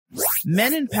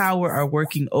Men in power are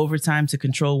working overtime to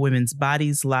control women's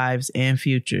bodies, lives, and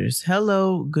futures.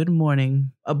 Hello, good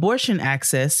morning. Abortion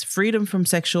access, freedom from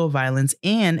sexual violence,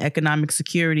 and economic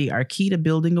security are key to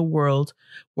building a world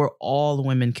where all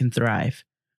women can thrive.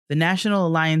 The National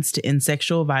Alliance to End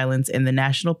Sexual Violence and the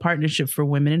National Partnership for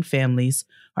Women and Families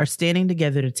are standing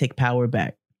together to take power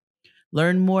back.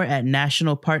 Learn more at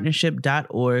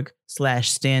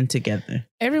nationalpartnership.org/stand together.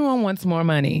 Everyone wants more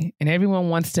money and everyone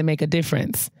wants to make a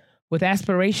difference. With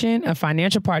Aspiration, a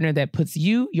financial partner that puts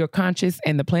you, your conscience,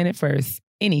 and the planet first,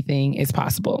 anything is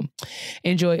possible.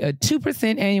 Enjoy a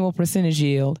 2% annual percentage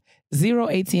yield, 0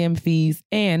 ATM fees,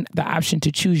 and the option to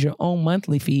choose your own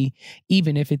monthly fee,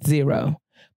 even if it's 0.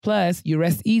 Plus, you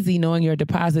rest easy knowing your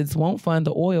deposits won't fund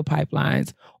the oil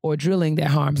pipelines or drilling that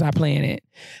harms our planet.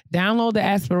 Download the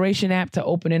Aspiration app to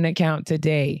open an account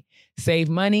today. Save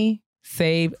money,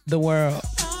 save the world.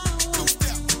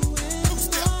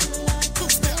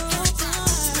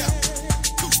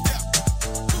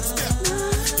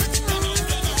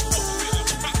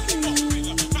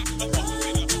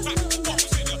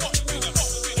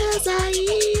 I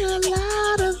eat a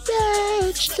lot of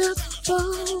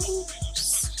vegetables.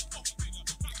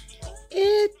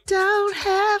 It don't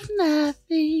have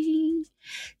nothing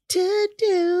to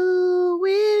do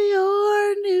with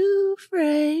your new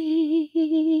friend.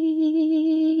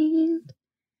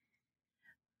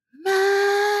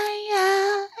 My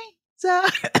eyes are...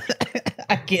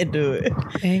 I can't do it.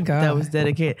 Thank God. That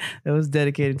was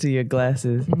dedicated to your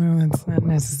glasses. No, that's not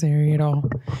necessary at all.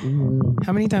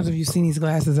 How many times have you seen these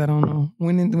glasses? I don't know.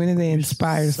 When did they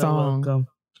inspire So song? welcome.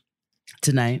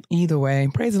 Tonight. Either way,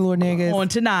 praise the Lord, niggas. On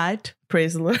tonight.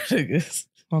 Praise the Lord, niggas.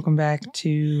 Welcome back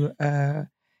to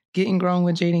Getting Grown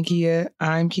with Jade and Kia.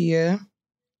 I'm Kia.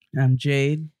 I'm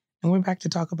Jade. And we're back to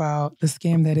talk about the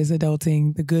scam that is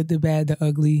adulting, the good, the bad, the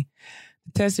ugly,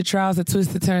 the tests, the trials, the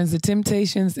twists, the turns, the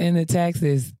temptations, and the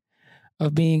taxes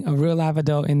of being a real live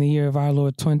adult in the year of our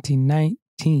Lord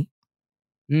 2019.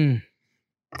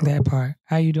 That part.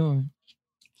 How you doing?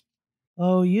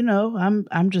 Oh, you know,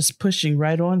 I'm just pushing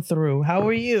right on through. How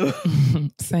are you?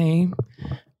 Same.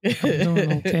 I'm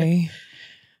doing okay.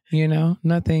 You know,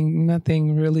 nothing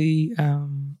really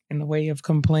in the way of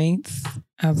complaints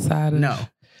outside of No.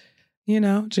 You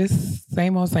know, just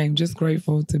same old same. Just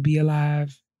grateful to be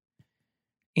alive.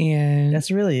 And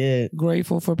that's really it.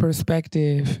 Grateful for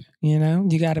perspective. You know,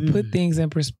 you got to put things in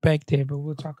perspective, but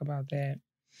we'll talk about that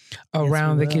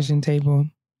around the kitchen table.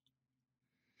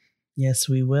 Yes,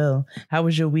 we will. How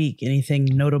was your week? Anything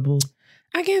notable?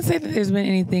 I can't say that there's been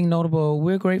anything notable.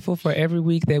 We're grateful for every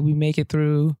week that we make it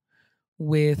through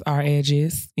with our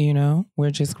edges. You know,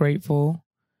 we're just grateful.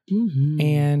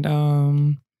 And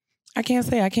I can't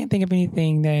think of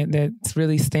anything that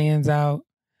really stands out.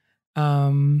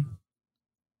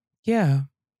 Yeah,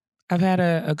 I've had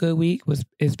a good week.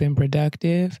 It's been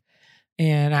productive,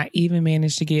 and I even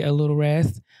managed to get a little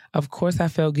rest. Of course, I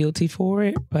felt guilty for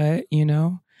it, but you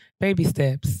know, baby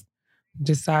steps.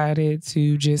 Decided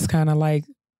to just kind of like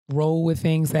roll with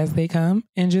things as they come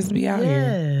and just be out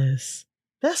here. Yes,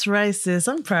 that's right, sis.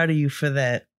 I'm proud of you for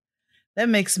that. That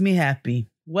makes me happy.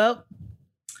 Well,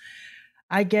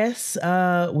 I guess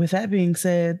with that being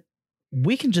said,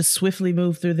 we can just swiftly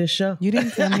move through this show. You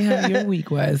didn't tell me how your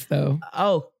week was, though.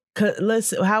 Oh,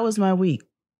 how was my week?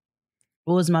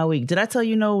 What was my week? Did I tell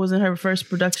you Noah was in her first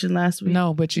production last week?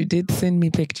 No, but you did send me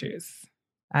pictures.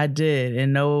 I did.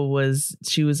 And Noah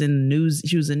she was in news.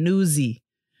 She was a newsie.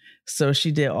 So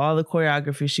she did all the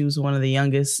choreography. She was one of the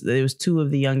youngest. There was 2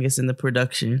 of the youngest in the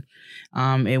production.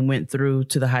 It went through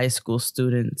to the high school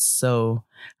students. So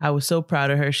I was so proud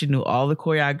of her. She knew all the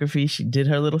choreography. She did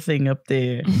her little thing up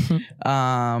there.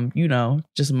 You know,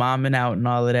 just momming out and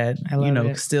all of that. I love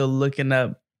it. Still looking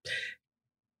up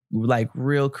like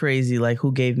real crazy, like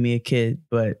who gave me a kid.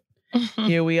 But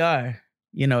here we are.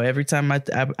 You know, every time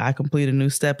I complete a new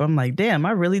step, I'm like, damn,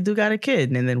 I really do got a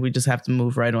kid. And then we just have to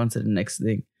move right on to the next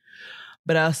thing.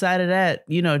 But outside of that,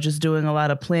 you know, just doing a lot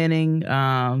of planning.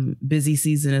 Busy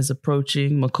season is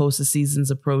approaching. Makosa season's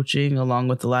approaching, along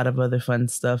with a lot of other fun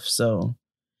stuff. So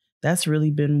that's really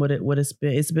been what it's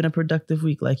been. It's been a productive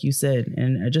week, like you said.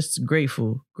 And I'm just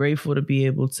grateful to be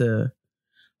able to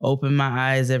open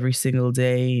my eyes every single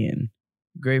day, and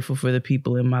grateful for the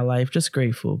people in my life. Just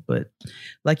grateful. But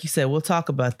like you said, we'll talk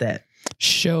about that.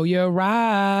 Show your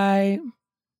ride.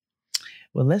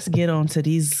 Well, let's get on to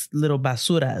these little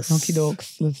basuras. Okie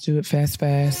dokes. Let's do it fast.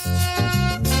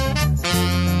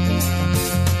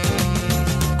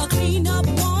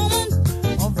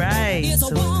 All right. So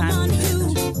it's time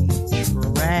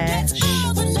to trash.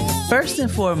 First and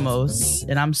foremost, Yes.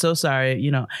 And I'm so sorry.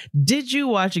 You know, did you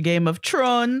watch Game of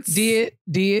Thrones? Did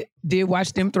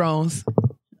watch them Thrones.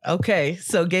 Okay,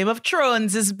 so Game of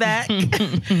Thrones is back.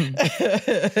 Them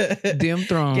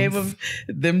Thrones. Game of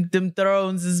them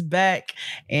Thrones is back.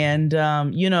 And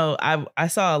you know, I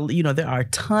saw, you know, there are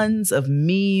tons of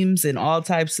memes and all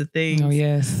types of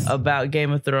things about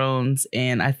Game of Thrones.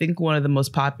 And I think one of the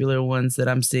most popular ones that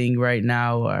I'm seeing right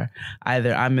now are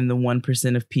either I'm in the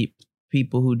 1% of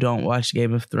people who don't watch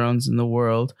Game of Thrones in the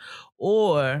world,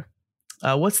 or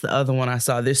what's the other one I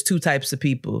saw? There's two types of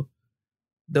people.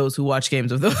 Those who watch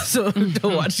Games of Thrones, who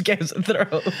don't watch Games of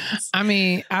Thrones. I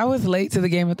mean, I was late to the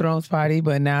Game of Thrones party,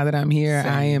 but now that I'm here,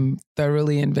 I am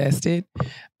thoroughly invested.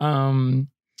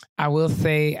 I will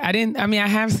say I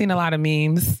have seen a lot of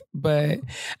memes, but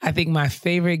I think my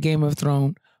favorite Game of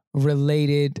Thrones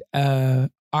related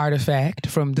artifact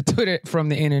from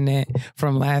the internet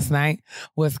from last night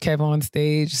was Kev on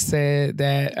stage said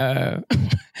that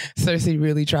Cersei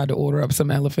really tried to order up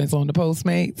some elephants on the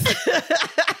Postmates.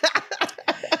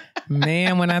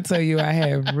 Man, when I tell you, I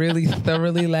have really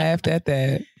thoroughly laughed at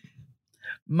that.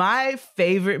 My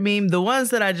favorite meme, the ones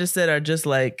that I just said are just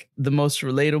like the most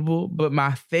relatable, but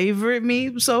my favorite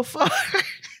meme so far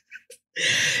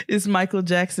is Michael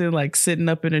Jackson like sitting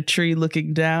up in a tree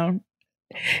looking down,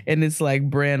 and it's like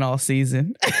Bran all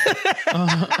season.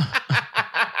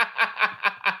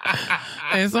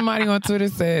 And somebody on Twitter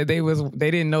said they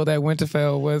didn't know that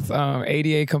Winterfell was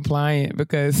ADA compliant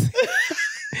because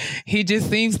he just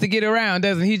seems to get around,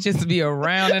 doesn't he? Just be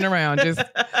around and around, just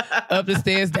up the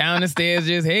stairs, down the stairs,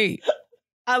 just, hey.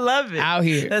 I love it. Out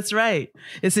here. That's right.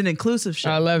 It's an inclusive show.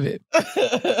 I love it.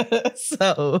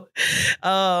 So,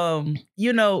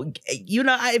 you know,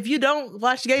 if you don't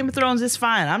watch Game of Thrones, it's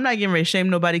fine. I'm not getting ready to shame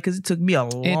nobody because it took me a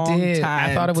long time.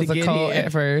 I thought it was a cult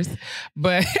at first,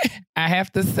 but I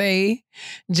have to say,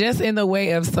 just in the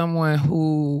way of someone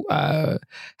who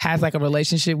has like a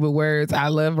relationship with words, I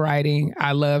love writing.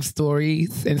 I love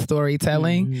stories and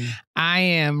storytelling. Mm-hmm. I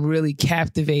am really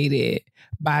captivated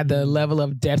by the level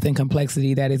of depth and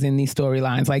complexity that is in these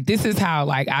storylines. Like, this is how,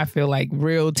 like, I feel like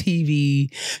real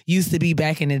TV used to be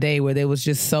back in the day, where there was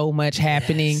just so much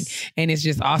happening. And it's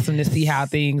just awesome to see how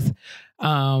things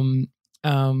come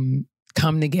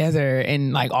together,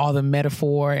 and like all the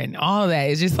metaphor and all of that.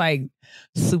 It's just like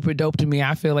super dope to me.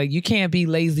 I feel like you can't be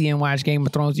lazy and watch Game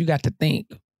of Thrones. You got to think.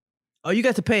 Oh, you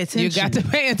got to pay attention. You got to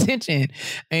pay attention.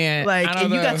 And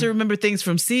you got to remember things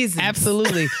from seasons.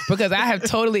 Absolutely. Because I have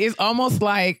totally, it's almost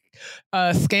like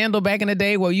a Scandal back in the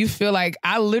day where you feel like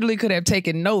I literally could have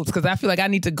taken notes, because I feel like I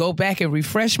need to go back and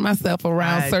refresh myself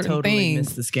around certain things. I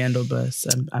missed the Scandal bus.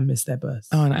 I missed that bus.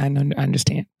 Oh, I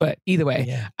understand. But either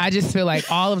way, I just feel like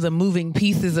all of the moving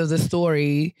pieces of the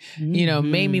story, you know,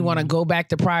 made me want to go back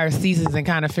to prior seasons and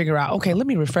kind of figure out, okay, let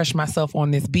me refresh myself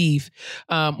on this beef.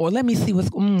 Or let me see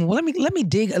let me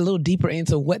dig a little deeper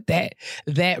into what that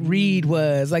read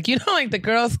was. Like, you know, like the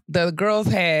girls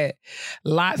had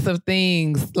lots of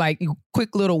things, like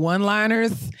quick little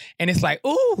one-liners, and it's like,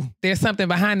 ooh, there's something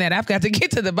behind that. I've got to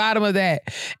get to the bottom of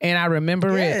that. And I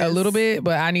remember it a little bit,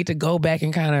 but I need to go back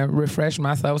and kind of refresh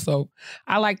myself. So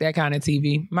I like that kind of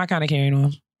TV. My kind of carrying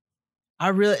on. I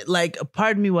really like,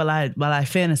 pardon me while I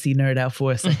fantasy nerd out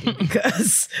for a second,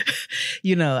 because,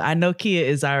 you know, I know Kia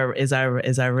is our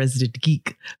resident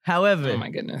geek. However, oh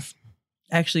my goodness.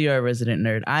 Actually, you're a resident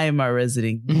nerd. I am our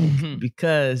resident geek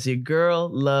because your girl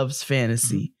loves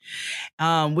fantasy,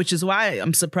 which is why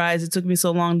I'm surprised it took me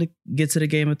so long to get to the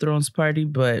Game of Thrones party.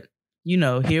 But, you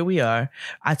know, here we are.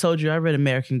 I told you I read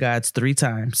American Gods 3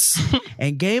 times.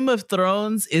 And Game of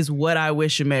Thrones is what I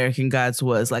wish American Gods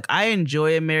was. Like, I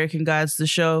enjoy American Gods, the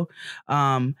show.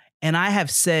 And I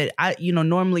have said,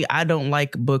 normally I don't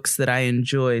like books that I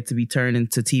enjoy to be turned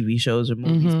into TV shows or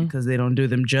movies because they don't do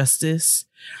them justice.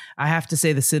 I have to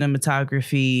say the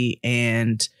cinematography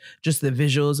and just the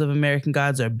visuals of American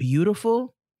Gods are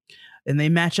beautiful, and they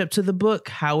match up to the book.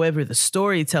 However, the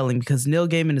storytelling, because Neil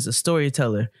Gaiman is a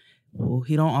storyteller, well,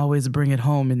 he don't always bring it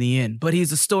home in the end, but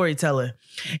he's a storyteller.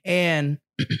 And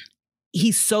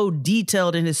he's so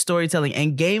detailed in his storytelling,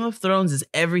 and Game of Thrones is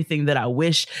everything that I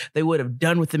wish they would have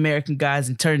done with American Gods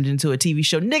and turned it into a TV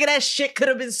show. Nigga, that shit could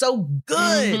have been so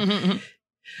good.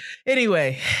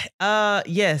 Anyway,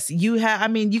 yes, you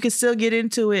can still get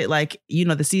into it. Like, you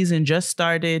know, the season just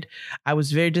started. I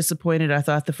was very disappointed. I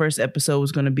thought the first episode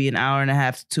was going to be an hour and a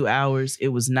half to 2 hours. It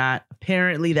was not.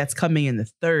 Apparently, that's coming in the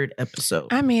 3rd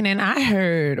episode. I mean, and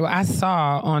I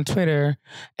saw on Twitter,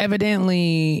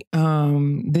 evidently,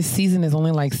 this season is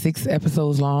only like 6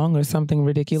 episodes long or something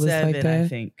ridiculous 7, like that. I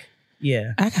think.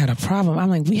 Yeah. I got a problem. I'm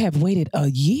like, we have waited a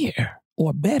year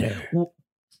or better.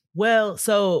 Well,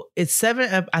 so it's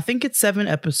 7. I think it's 7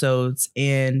 episodes,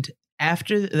 and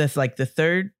after that's like the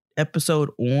third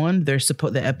episode on,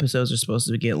 the episodes are supposed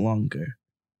to get longer.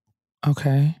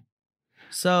 Okay.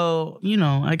 So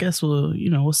I guess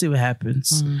we'll see what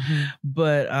happens. Mm-hmm.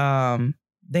 But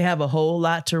they have a whole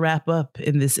lot to wrap up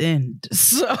in this end.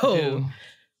 So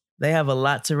they have a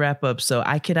lot to wrap up. So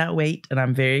I cannot wait, and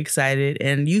I'm very excited.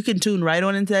 And you can tune right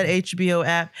on into that HBO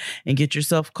app and get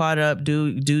yourself caught up.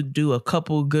 Do a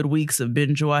couple good weeks of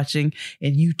binge watching,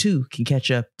 and you too can catch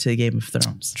up to Game of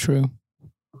Thrones. True.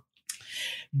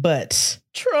 But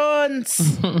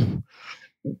Trons,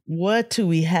 what do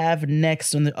we have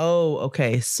next on the? Oh,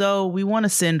 okay. So we want to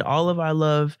send all of our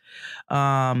love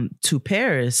to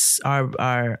Paris,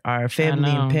 our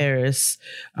family in Paris.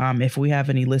 If we have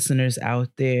any listeners out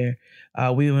there,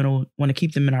 we want to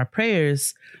keep them in our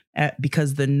prayers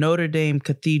because the Notre Dame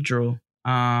Cathedral,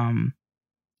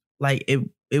 it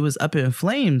was up in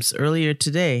flames earlier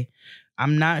today.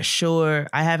 I'm not sure.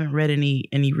 I haven't read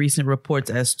any recent reports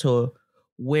as to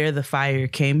where the fire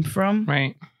came from.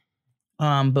 Right.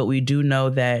 But we do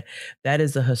know that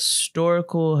is a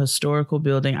historical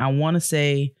building. I want to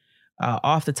say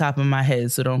off the top of my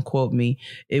head, so don't quote me,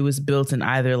 it was built in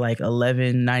either like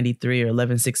 1193 or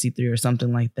 1163 or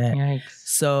something like that. Yikes.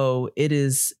 So it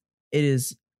is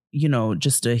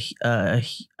just a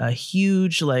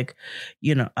huge,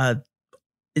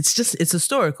 it's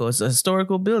historical. It's a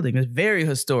historical building. It's very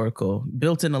historical,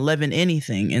 built in 11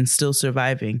 anything and still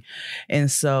surviving.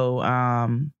 And so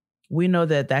we know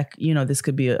that this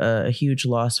could be a huge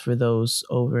loss for those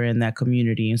over in that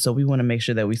community. And so we want to make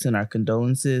sure that we send our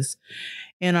condolences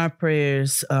and our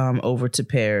prayers over to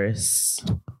Paris.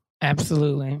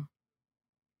 Absolutely.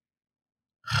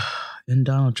 And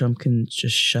Donald Trump can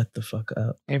just shut the fuck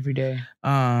up. Every day.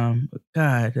 God,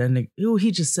 and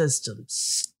he just says some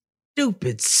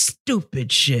stupid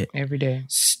shit. Every day.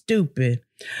 Stupid.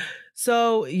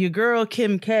 So your girl,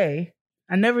 Kim K,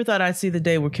 I never thought I'd see the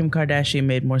day where Kim Kardashian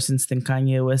made more sense than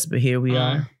Kanye West, but here we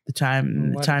are. The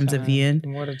times of the end.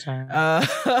 What a time.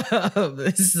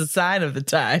 This is a sign of the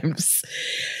times.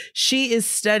 She is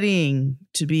studying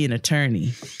to be an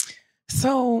attorney.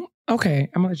 So, okay,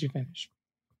 I'm going to let you finish.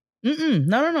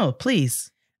 No,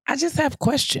 please. I just have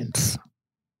questions.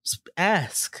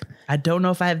 Ask. I don't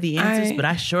know if I have the answers, but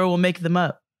I sure will make them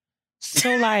up. So,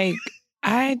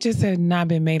 I just had not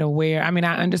been made aware. I mean,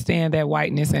 I understand that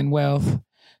whiteness and wealth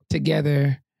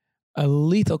together a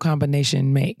lethal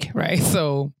combination make, right?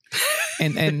 So,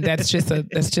 and that's just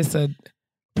a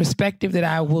perspective that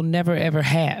I will never ever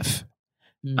have.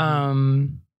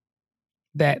 Mm-hmm.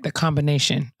 That the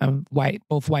combination of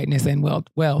both whiteness and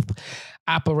wealth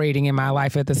operating in my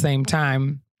life at the same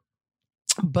time.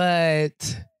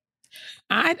 But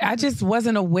I just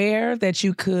wasn't aware that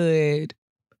you could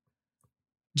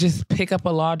just pick up a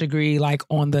law degree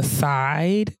on the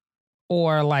side,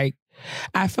 or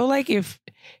I feel like if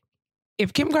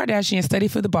Kim Kardashian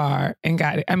studied for the bar and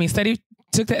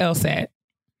took the LSAT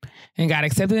and got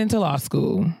accepted into law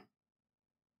school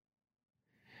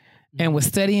and was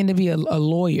studying to be a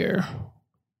lawyer,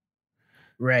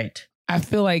 right? I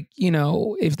feel like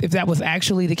if that was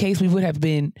actually the case, we would have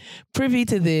been privy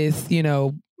to this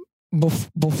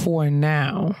before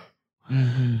now.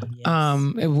 Mm-hmm.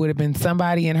 Yes. It would have been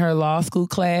somebody in her law school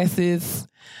classes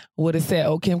would have said,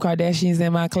 "Oh, Kim Kardashian's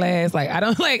in my class." I'm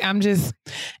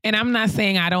not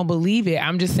saying I don't believe it.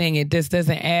 I'm just saying it just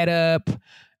doesn't add up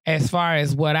as far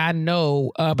as what I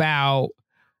know about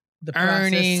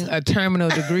earning a terminal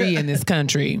degree in this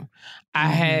country. I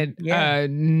had I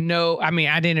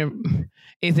didn't.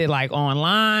 Is it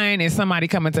online? Is somebody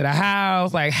coming to the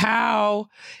house? How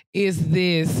is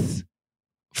this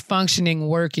functioning,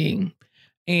 working?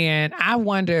 And I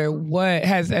wonder what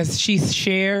as she's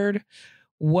shared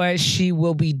what she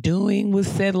will be doing with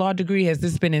said law degree. Has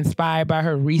this been inspired by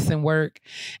her recent work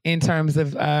in terms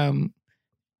of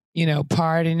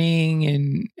pardoning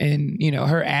and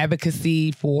her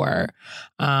advocacy for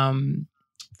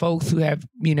folks who have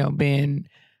been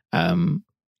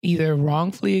either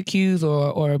wrongfully accused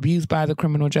or abused by the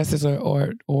criminal justice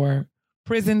or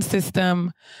prison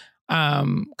system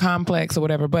complex or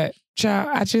whatever. But child,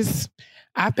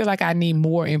 I feel like I need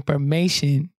more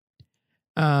information.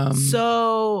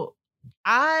 So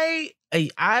I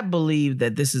believe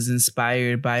that this is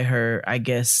inspired by her, I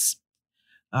guess,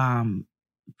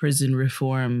 prison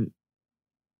reform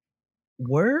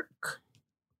work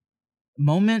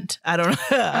moment. I don't know.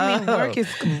 I mean, work is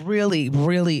really,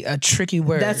 really a tricky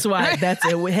word. That's why. That's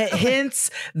it. Hence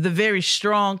the very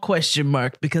strong question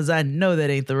mark, because I know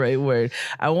that ain't the right word.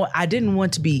 I didn't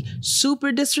want to be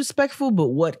super disrespectful, but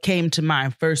what came to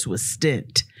mind first was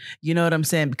stint. You know what I'm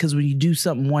saying? Because when you do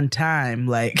something one time,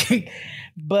 like,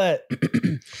 but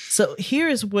so here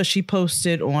is what she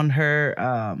posted on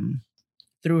her,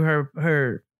 through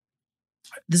her,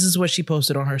 this is what she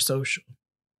posted on her social.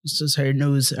 This is her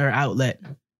news, her outlet.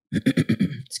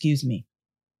 Excuse me.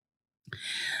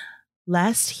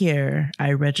 Last year,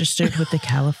 I registered with the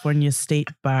California State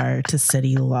Bar to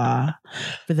study law.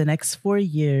 For the next 4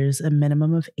 years, a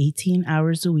minimum of 18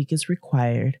 hours a week is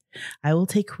required. I will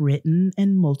take written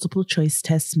and multiple choice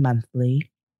tests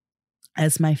monthly.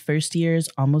 As my first year is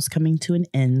almost coming to an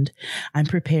end, I'm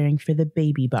preparing for the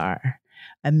baby bar,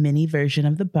 a mini version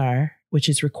of the bar, which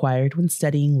is required when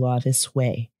studying law this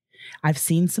way. I've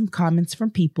seen some comments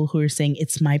from people who are saying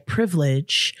it's my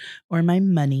privilege or my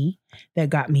money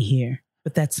that got me here,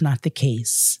 but that's not the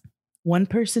case. One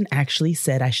person actually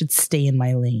said I should stay in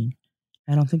my lane.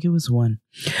 I don't think it was one.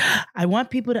 I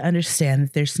want people to understand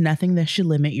that there's nothing that should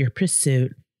limit your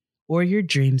pursuit or your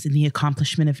dreams in the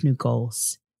accomplishment of new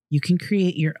goals. You can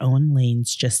create your own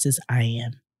lanes just as I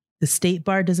am. The state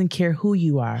bar doesn't care who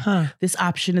you are. This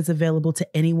option is available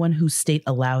to anyone whose state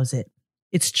allows it.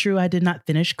 It's true I did not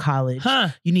finish college.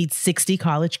 You need 60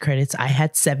 college credits. I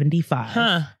had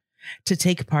 75 to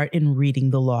take part in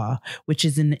reading the law, which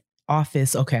is an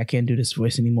office. Okay, I can't do this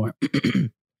voice anymore.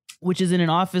 Which is in an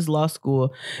office law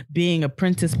school being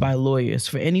apprenticed by lawyers.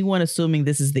 For anyone assuming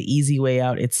this is the easy way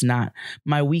out, it's not.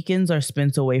 My weekends are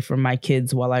spent away from my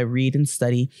kids while I read and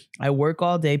study. I work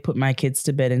all day, put my kids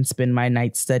to bed, and spend my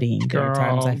night studying. There are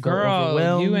times I feel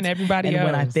overwhelmed. You and everybody else.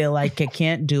 When I feel like I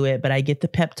can't do it, but I get the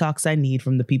pep talks I need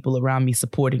from the people around me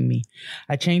supporting me.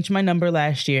 I changed my number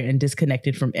last year and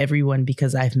disconnected from everyone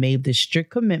because I've made this strict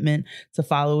commitment to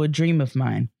follow a dream of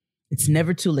mine. It's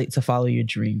never too late to follow your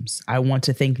dreams. I want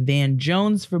to thank Van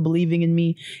Jones for believing in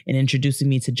me and introducing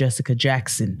me to Jessica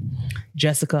Jackson.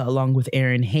 Jessica, along with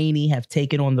Aaron Haney, have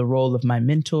taken on the role of my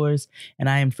mentors, and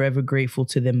I am forever grateful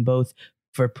to them both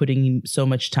for putting so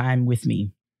much time with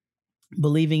me,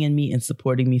 believing in me and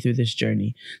supporting me through this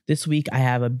journey. This week, I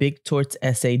have a big torts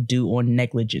essay due on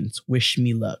negligence. Wish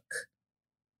me luck.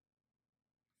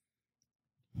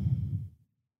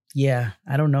 Yeah,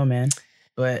 I don't know, man.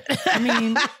 But I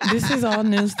mean, this is all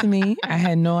news to me. I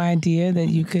had no idea that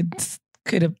you could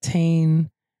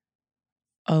obtain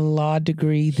a law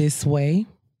degree this way.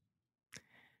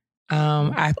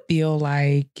 I feel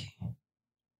like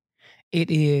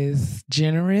it is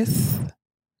generous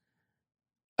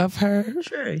of her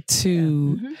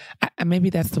to, maybe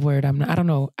that's the word. I don't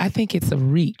know. I think it's a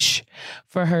reach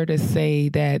for her to say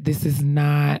that this is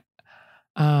not,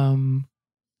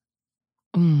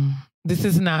 this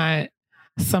is not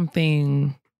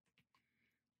something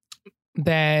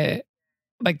that,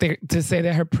 like, to say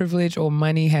that her privilege or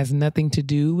money has nothing to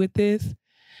do with this.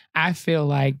 I feel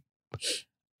like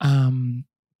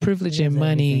privilege and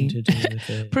money,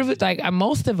 privilege, like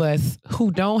most of us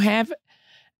who don't have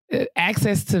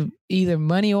access to either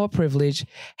money or privilege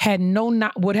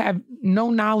would have no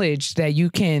knowledge that you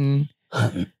can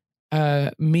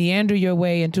meander your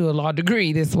way into a law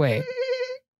degree this way.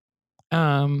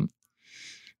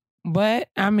 But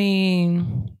I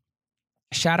mean,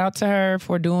 shout out to her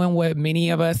for doing what many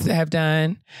of us have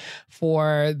done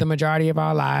for the majority of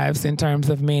our lives in terms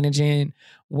of managing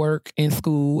work and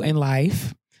school and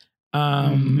life.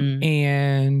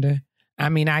 And I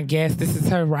mean, I guess this is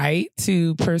her right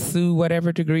to pursue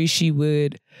whatever degree she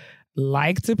would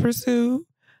like to pursue.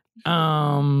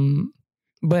 But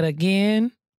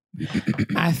again,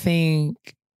 I think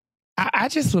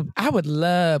I would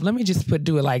love, let me just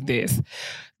do it like this.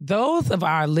 Those of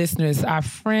our listeners, our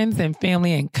friends and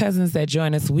family and cousins that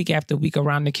join us week after week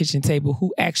around the kitchen table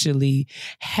who actually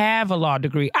have a law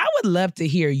degree, I would love to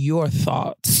hear your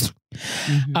thoughts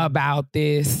about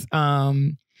this. I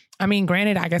mean,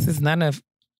 granted, I guess it's none of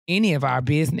any of our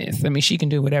business. I mean, she can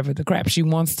do whatever the crap she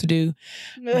wants to do.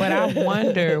 But I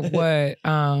wonder what,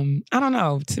 I don't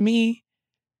know. To me,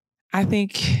 I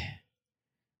think,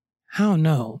 I don't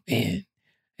know, man.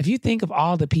 If you think of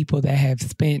all the people that have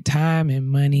spent time and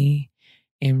money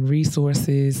and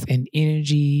resources and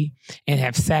energy and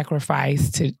have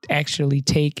sacrificed to actually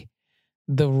take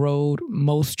the road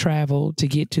most traveled to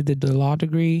get to the law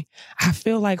degree, I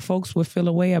feel like folks would feel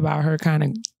a way about her kind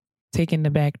of taking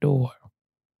the back door.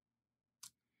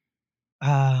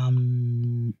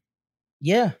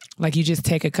 Yeah. Like you just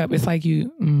take a couple, it's like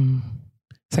you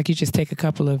just take a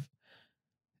couple of,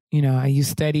 you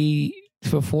study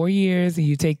for 4 years and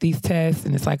you take these tests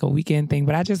and it's like a weekend thing.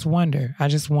 But I just wonder.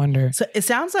 So it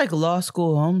sounds like law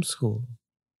school, homeschool.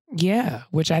 Yeah,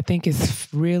 which I think is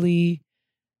really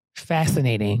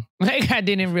fascinating. Like I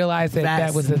didn't realize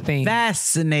that was a thing.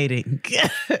 Fascinating.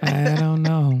 I don't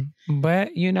know.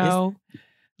 But, you know,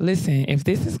 listen, if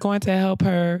this is going to help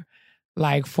her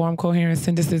like form coherent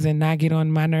sentences and not get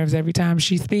on my nerves every time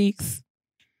she speaks,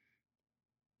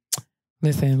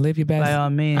 listen, live your best. By all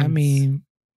means. I mean,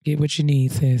 get what you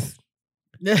need, sis.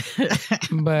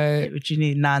 But what you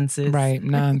need, nonsense. Right,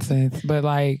 nonsense. But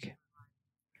like,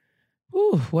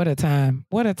 ooh, what a time.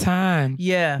 What a time.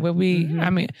 Yeah. Where we, I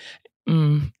mean,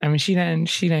 she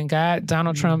done got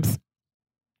Donald Trump's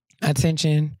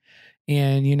attention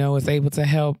and, you know, was able to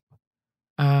help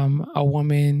a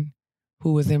woman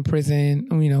who was in prison,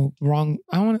 you know, wrong.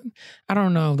 I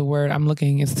don't know the word. I'm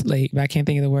looking, it's late, but I can't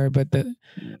think of the word. But the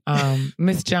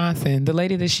Miss Johnson, the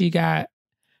lady that she got,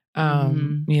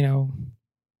 you know,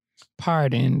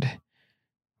 pardoned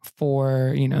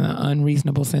for, you know,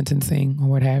 unreasonable sentencing or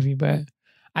what have you. But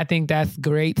I think that's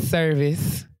great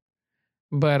service.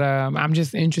 But I'm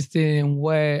just interested in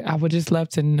what, I would just love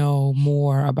to know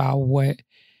more about what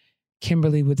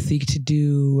Kimberly would seek to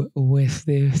do with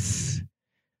this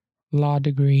law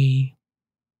degree.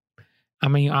 I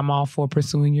mean, I'm all for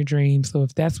pursuing your dreams. So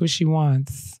if that's what she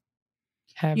wants,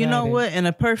 you know what? In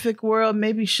a perfect world,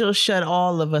 maybe she'll shut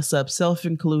all of us up,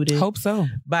 self-included. Hope so.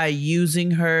 By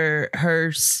using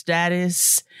her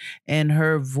status and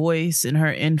her voice and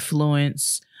her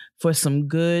influence for some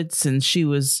good, since she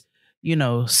was, you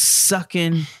know,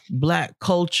 sucking Black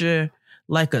culture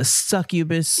like a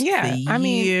succubus for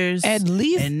years. At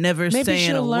least and never maybe saying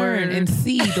she'll a learn word and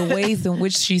see the ways in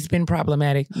which she's been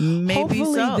problematic. Maybe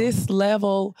hopefully so. This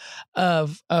level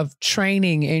of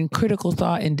training in critical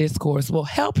thought and discourse will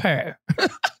help her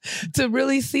to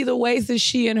really see the ways that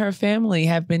she and her family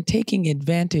have been taking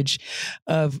advantage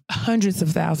of hundreds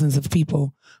of thousands of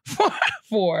people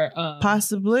for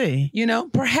possibly, you know,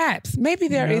 perhaps maybe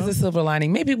there is a silver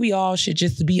lining. Maybe we all should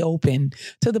just be open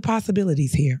to the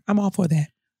possibilities here. I'm all for that.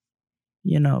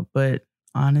 You know, but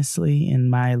honestly, in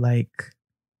my like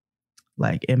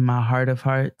in my heart of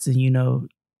hearts, and you know,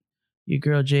 your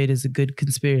girl Jade is a good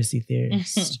conspiracy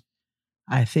theorist.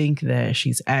 I think that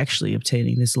she's actually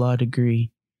obtaining this law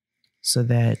degree so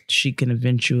that she can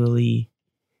eventually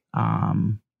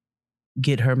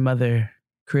get her mother,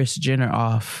 Kris Jenner,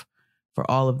 off for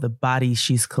all of the bodies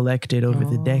she's collected over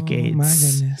the decades. My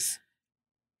goodness.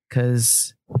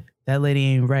 Because that lady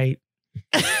ain't right.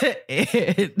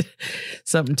 And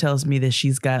something tells me that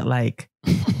she's got like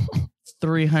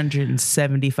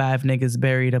 375 niggas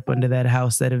buried up under that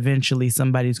house that eventually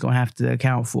somebody's gonna have to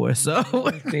account for. So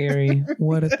what a theory.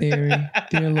 What a theory.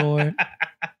 Dear Lord.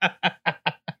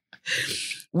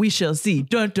 We shall see.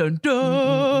 Dun dun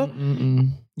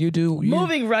dun. You do.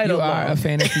 Moving right along. You are a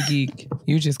fantasy geek.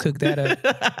 You just cooked that up.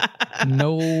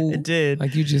 No. It did.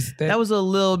 Like you just. That was a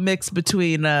little mix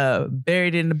between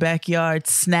Buried in the Backyard,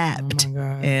 Snapped,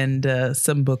 and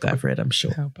some book I've read, I'm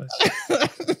sure. Help us.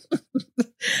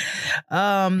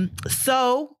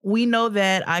 So we know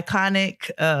that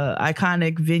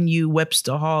iconic venue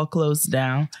Webster Hall closed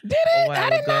down. Did it? I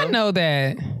did not know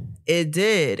that. It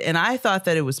did. And I thought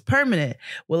that it was permanent.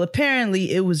 Well,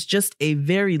 apparently it was just a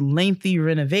very lengthy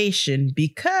renovation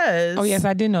because... Oh, yes,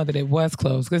 I did know that it was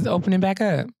closed because it's opening back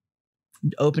up.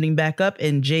 Opening back up,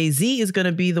 and Jay-Z is going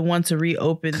to be the one to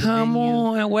reopen the venue. Come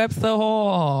on, Webster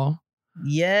Hall.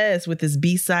 Yes, with his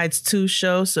B-Sides 2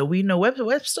 show. So we know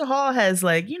Webster Hall has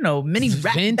like, you know, many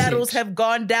rap battles have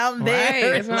gone down there.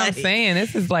 Right, that's what I'm saying.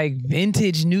 This is like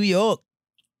vintage New York.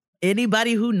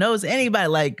 Anybody who knows anybody,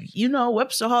 like, you know,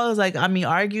 Webster Hall is like, I mean,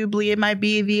 arguably it might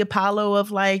be the Apollo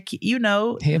of like, you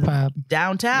know, hip hop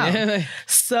downtown. Yeah.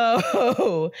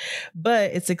 So,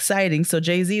 but it's exciting. So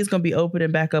Jay-Z is going to be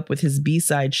opening back up with his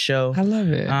B-side show. I love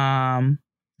it.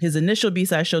 His initial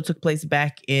B-side show took place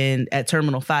at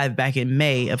Terminal 5 back in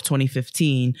May of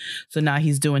 2015. So now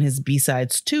he's doing his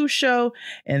B-Sides 2 show.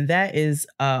 And that is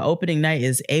opening night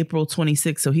is April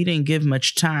 26th. So he didn't give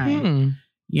much time.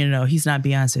 You know, he's not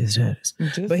Beyonce's status,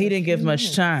 but he didn't give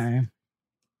much time.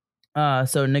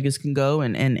 So niggas can go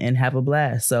and have a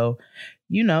blast. So,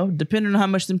 you know, depending on how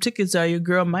much them tickets are, your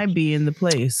girl might be in the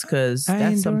place because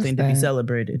that's something to be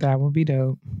celebrated. That would be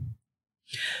dope.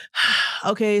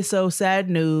 Okay, so sad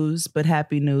news, but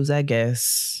happy news, I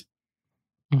guess.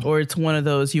 Or it's one of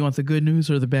those, you want the good news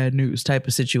or the bad news type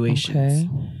of situations. Okay.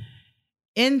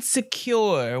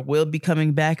 Insecure will be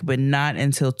coming back, but not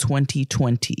until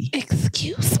 2020.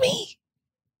 Excuse me?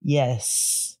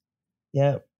 Yes.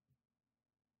 Yep.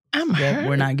 I'm hurt.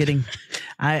 We're not getting...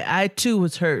 I too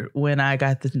was hurt when I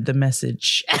got the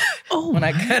message. When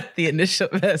I got the initial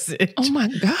message. Oh my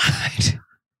God.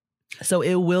 So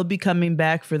it will be coming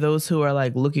back for those who are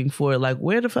like looking for like,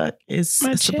 where the fuck is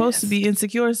it's supposed to be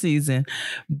Insecure season,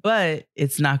 but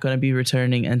it's not going to be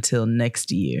returning until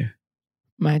next year.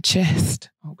 my chest.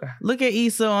 Oh God. Look at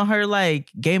Issa on her like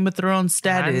Game of Thrones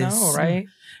status. I know, right?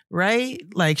 Right?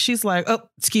 Like she's like, oh,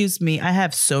 excuse me, I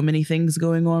have so many things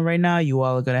going on right now. You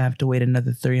all are gonna have to wait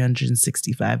another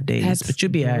 365 days. But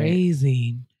you'll be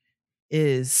crazy.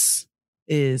 Is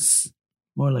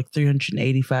more like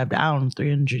 385. I don't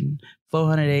know,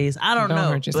 400 days. I don't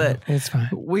know, but it's fine.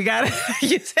 We gotta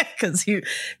use that because you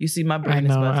see my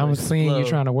brain. I know. I was seeing you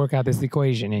trying to work out this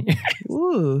equation.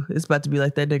 Ooh, it's about to be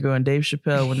like that nigga on Dave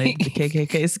Chappelle when they did the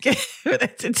KKK skit,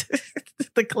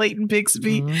 the Clayton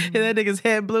Bixby, and that nigga's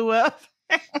head blew up.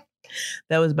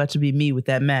 That was about to be me with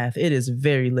that math. It is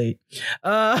very late.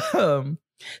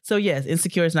 So yes,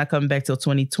 Insecure is not coming back till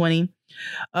 2020.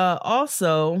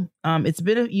 Also, it's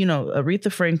been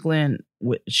Aretha Franklin.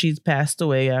 She's passed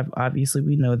away. Obviously,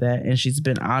 we know that, and she's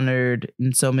been honored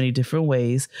in so many different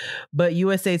ways. But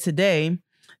USA Today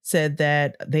said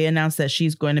that they announced that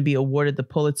she's going to be awarded the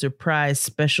Pulitzer Prize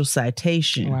Special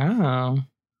Citation. Wow.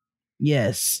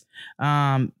 Yes.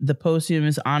 The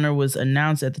posthumous honor was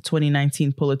announced at the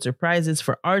 2019 Pulitzer Prizes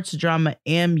for Arts, Drama,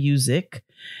 and Music.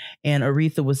 And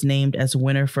Aretha was named as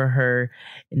winner for her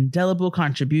indelible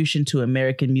contribution to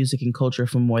American music and culture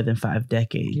for more than 5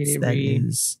 decades. That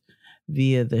is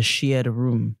via the Shia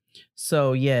Room.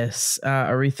 So yes,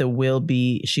 Aretha will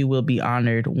be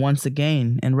honored once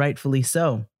again, and rightfully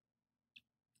so.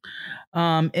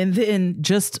 And then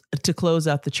just to close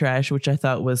out the trash, which I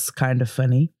thought was kind of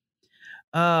funny.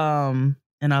 And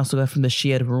I also got from the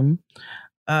Shia Room.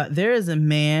 There is a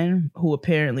man who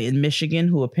apparently in Michigan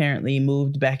who apparently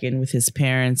moved back in with his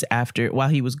parents while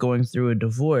he was going through a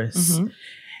divorce. Mm-hmm.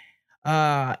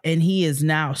 And he is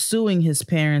now suing his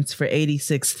parents for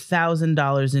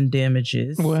 $86,000 in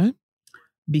damages. What?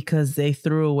 Because they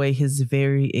threw away his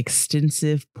very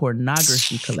extensive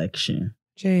pornography collection.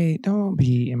 Jay, don't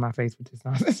be in my face with this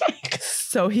nonsense.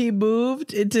 So he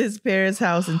moved into his parents'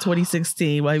 house in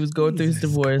 2016 while he was going through his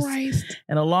divorce. Christ.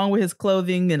 And along with his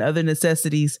clothing and other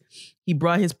necessities, he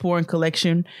brought his porn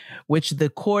collection, which the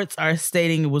courts are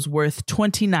stating was worth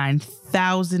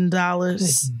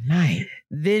 $29,000. Nice.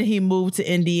 Then he moved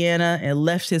to Indiana and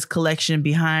left his collection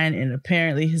behind, and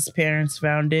apparently his parents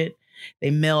found it.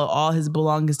 They mailed all his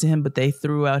belongings to him, but they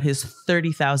threw out his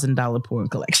 $30,000 porn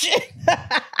collection.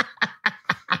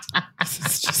 This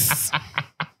is just...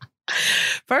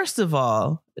 First of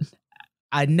all,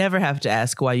 I never have to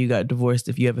ask why you got divorced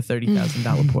if you have a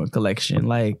 $30,000 porn collection.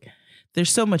 Like,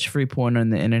 there's so much free porn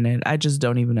on the internet. I just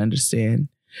don't even understand.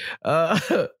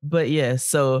 But yeah,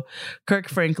 so Kirk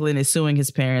Franklin is suing his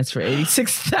parents for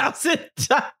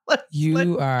 $86,000.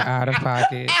 You are out of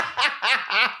pocket.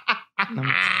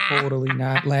 I'm totally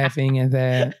not laughing at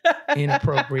that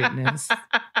inappropriateness.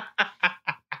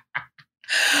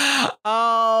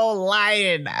 Oh,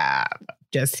 lying up.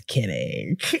 Just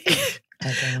kidding.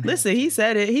 Listen, he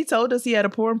said it. He told us he had a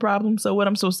porn problem. So what,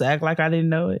 I'm supposed to act like I didn't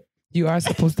know it? You are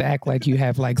supposed to act like you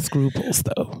have like scruples,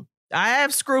 though. I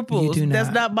have scruples. You do not.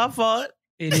 That's not my fault.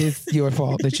 It is your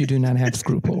fault that you do not have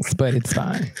scruples, but it's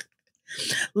fine.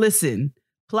 Listen,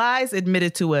 Plies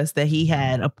admitted to us that he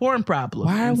had a porn problem.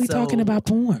 Why are we talking about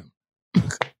porn?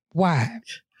 Why?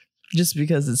 Just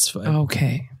because it's fun.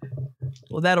 Okay.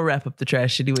 Well, that'll wrap up the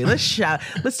trash anyway.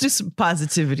 Let's do some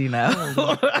positivity now. Oh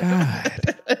my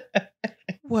God.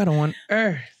 What on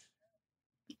earth?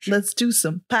 Let's do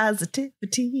some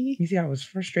positivity. You see, I was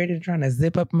frustrated trying to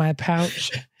zip up my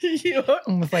pouch. You're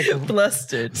almost like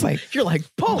flustered. It's like you're like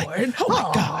porn. Oh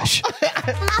my gosh.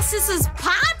 My sister's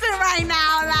popping right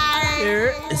now. Like.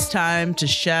 Here it's time to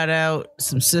shout out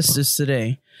some sisters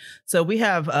today. So we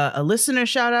have a listener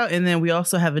shout out, and then we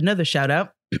also have another shout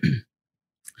out.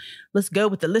 Let's go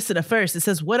with the listener first. It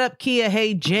says, "What up, Kia?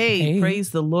 Hey, Jay. Hey.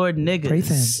 Praise the Lord, niggas.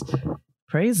 Praise him.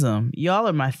 Praise him. Y'all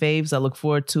are my faves. I look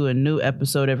forward to a new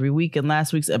episode every week. And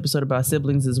last week's episode about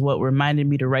siblings is what reminded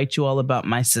me to write you all about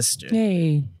my sister."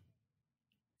 Hey.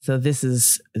 So this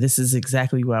is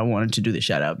exactly why I wanted to do the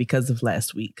shout out, because of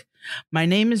last week. My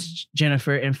name is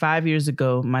Jennifer, and 5 years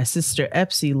ago, my sister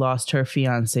Epsy lost her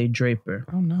fiance Draper.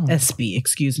 Oh no. Espy,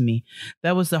 excuse me.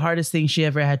 That was the hardest thing she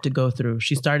ever had to go through.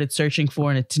 She started searching for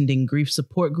and attending grief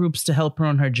support groups to help her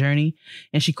on her journey,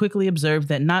 and she quickly observed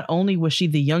that not only was she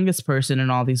the youngest person in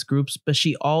all these groups, but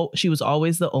she was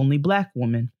always the only Black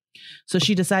woman. So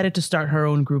she decided to start her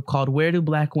own group called Where Do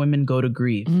Black Women Go to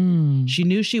Grieve? She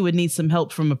knew she would need some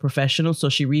help from a professional, so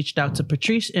she reached out to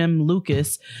Patrice M.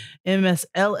 Lucas,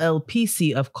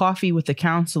 MSLLPC of Coffee with a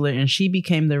Counselor, and she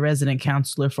became the resident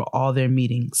counselor for all their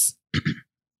meetings.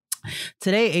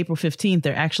 Today, April 15th,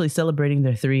 they're actually celebrating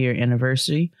their 3-year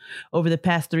anniversary. Over the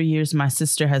past 3 years, my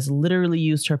sister has literally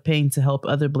used her pain to help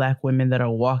other Black women that are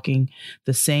walking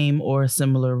the same or a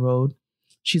similar road.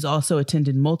 She's also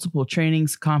attended multiple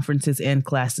trainings, conferences, and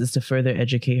classes to further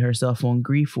educate herself on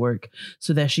grief work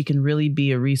so that she can really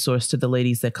be a resource to the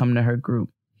ladies that come to her group.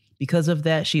 Because of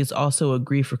that, she is also a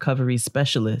grief recovery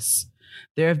specialist.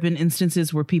 There have been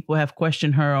instances where people have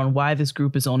questioned her on why this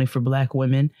group is only for Black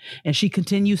women, and she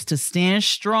continues to stand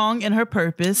strong in her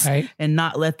purpose and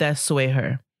not let that sway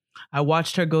her. I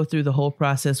watched her go through the whole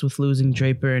process with losing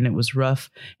Draper, and it was rough,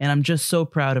 and I'm just so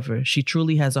proud of her. She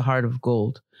truly has a heart of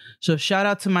gold. So shout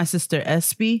out to my sister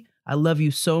Espy. I love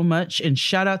you so much, and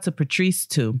shout out to Patrice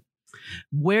too.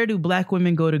 Where Do Black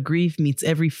Women Go to Grief meets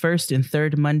every first and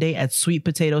third Monday at Sweet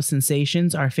Potato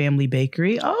Sensations, our family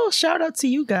bakery. Oh, shout out to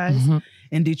you guys.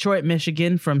 In Detroit,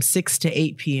 Michigan from 6 to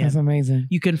 8 p.m. That's amazing.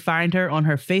 You can find her on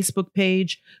her Facebook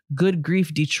page, Good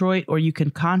Grief Detroit, or you can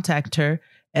contact her,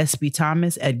 Espy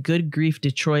Thomas, at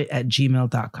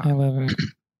goodgriefdetroit@gmail.com. I love it.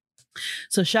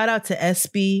 So shout out to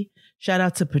Espy, shout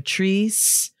out to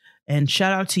Patrice, and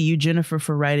shout out to you, Jennifer,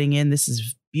 for writing in. This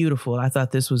is beautiful. I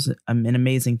thought this was an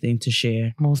amazing thing to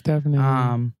share. Most definitely.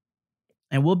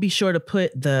 And we'll be sure to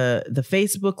put the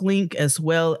Facebook link as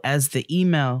well as the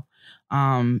email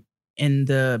and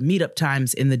the meetup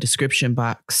times in the description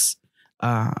box.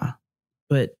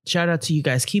 But shout out to you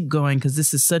guys. Keep going, because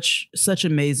this is such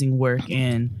amazing work,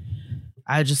 and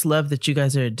I just love that you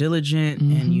guys are diligent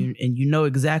and you know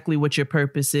exactly what your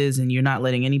purpose is, and you're not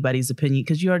letting anybody's opinion,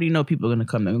 because you already know people are going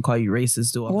to come and call you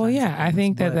racist. I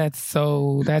think that's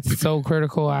so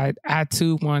critical. I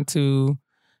too want to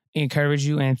encourage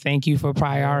you and thank you for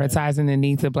prioritizing the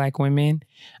needs of Black women.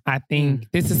 I think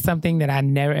this is something that I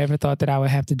never ever thought that I would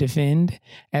have to defend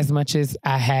as much as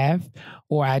I have,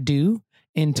 or I do,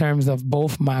 in terms of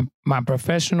both my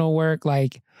professional work,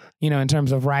 like, you know, in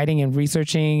terms of writing and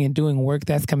researching and doing work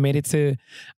that's committed to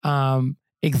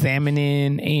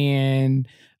examining,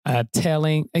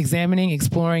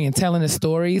 exploring, and telling the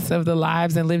stories of the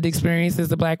lives and lived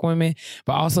experiences of Black women.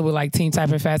 But also with like Teen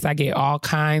Typing Fast, I get all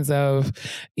kinds of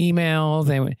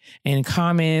emails and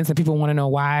comments, and people want to know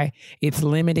why it's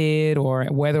limited or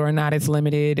whether or not it's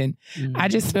limited. And I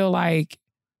just feel like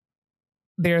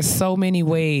there's so many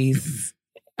ways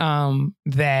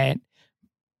that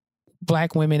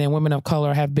Black women and women of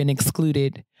color have been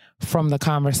excluded from the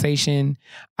conversation.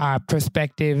 Our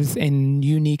perspectives and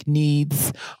unique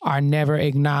needs are never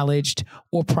acknowledged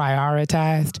or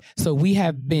prioritized. So we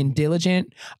have been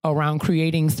diligent around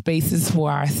creating spaces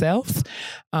for ourselves.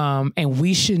 And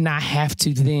we should not have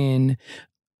to then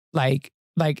like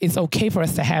it's okay for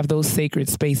us to have those sacred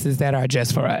spaces that are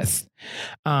just for us.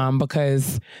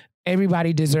 Because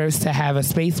everybody deserves to have a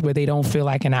space where they don't feel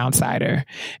like an outsider.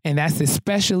 And that's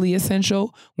especially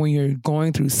essential when you're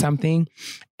going through something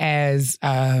as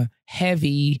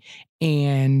heavy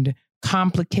and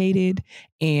complicated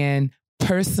and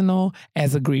personal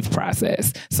as a grief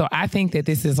process. So I think that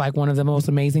this is like one of the most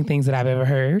amazing things that I've ever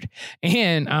heard.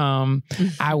 And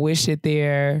I wish that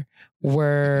there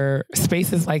were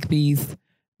spaces like these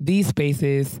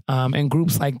spaces and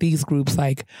groups like these groups,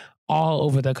 like all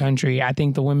over the country. I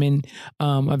think the women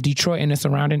of Detroit and the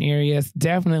surrounding areas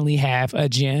definitely have a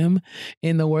gem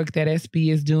in the work that Espy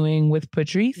is doing with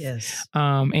Patrice. Yes.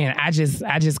 And I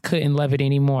just couldn't love it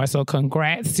anymore. So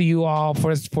congrats to you all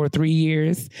for 3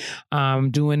 years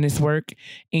doing this work.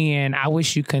 And I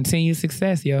wish you continued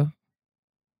success, yo.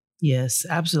 Yes,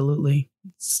 absolutely.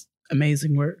 It's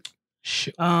amazing work.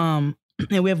 Sure.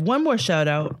 And we have one more shout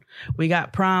out. We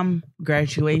got prom,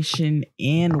 graduation,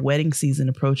 and wedding season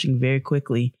approaching very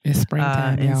quickly. It's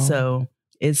springtime, and so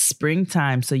it's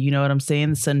springtime. So you know what I'm saying?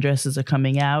 The sundresses are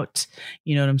coming out.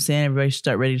 You know what I'm saying? Everybody should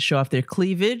start ready to show off their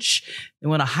cleavage. They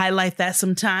want to highlight that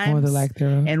sometimes. Or the lack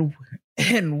thereof.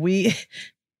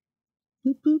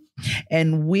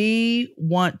 And we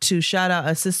want to shout out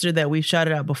a sister that we've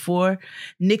shouted out before,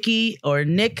 Nikki or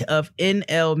Nick of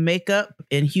NL Makeup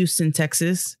in Houston,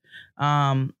 Texas.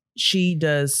 She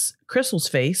does Crystal's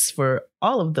face for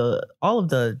all of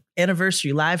the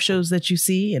anniversary live shows that you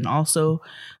see, and also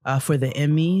for the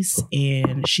Emmys.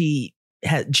 And she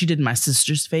did my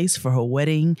sister's face for her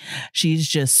wedding. She's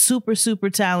just super,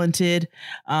 super talented.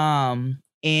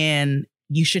 And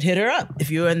you should hit her up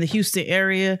if you're in the Houston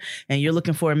area and you're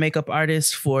looking for a makeup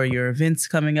artist for your events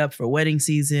coming up, for wedding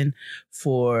season,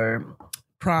 for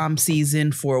prom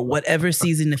season, for whatever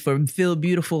season, for Feel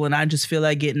Beautiful and I just feel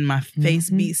like getting my face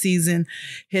beat season.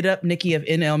 Hit up Nikki of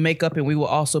NL Makeup, and we will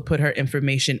also put her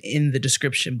information in the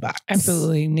description box.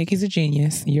 Absolutely. Nikki's a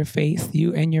genius. You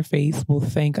and your face will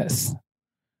thank us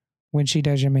when she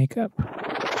does your makeup.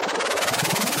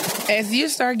 As you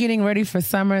start getting ready for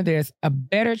summer, there's a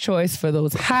better choice for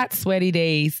those hot, sweaty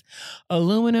days.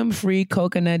 Aluminum-free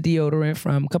coconut deodorant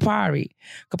from Kapari.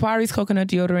 Kapari's coconut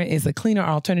deodorant is a cleaner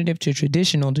alternative to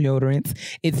traditional deodorants.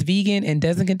 It's vegan and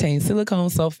doesn't contain silicone,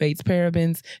 sulfates,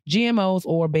 parabens, GMOs,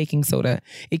 or baking soda.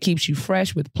 It keeps you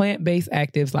fresh with plant-based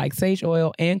actives like sage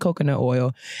oil and coconut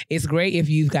oil. It's great if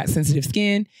you've got sensitive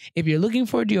skin, if you're looking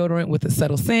for a deodorant with a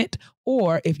subtle scent,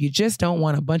 or if you just don't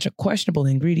want a bunch of questionable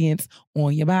ingredients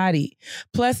on your body.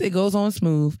 Plus, it goes on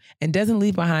smooth and doesn't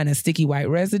leave behind a sticky white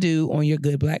residue on your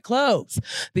good black clothes.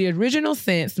 The original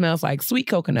scent smells like sweet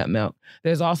coconut milk.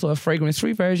 There's also a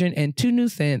fragrance-free version and 2 new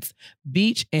scents,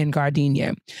 Beach and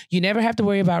Gardenia. You never have to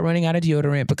worry about running out of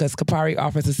deodorant because Kapari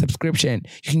offers a subscription.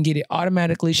 You can get it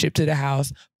automatically shipped to the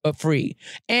house, but free.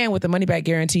 And with the money back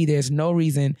guarantee, there's no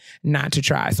reason not to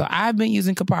try. So I've been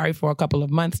using Kapari for a couple of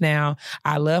months now.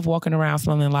 I love walking around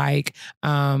smelling like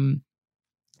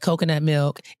coconut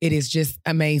milk. It is just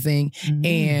amazing.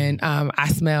 And I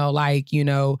smell like,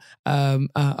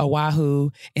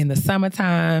 Oahu in the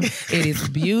summertime. It is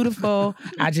beautiful.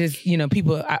 I just,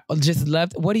 people I just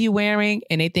love, what are you wearing?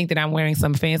 And they think that I'm wearing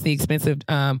some fancy, expensive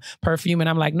perfume. And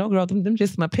I'm like, no, girl, them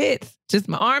just my pits. Just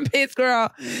my armpits,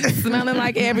 girl, smelling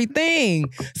like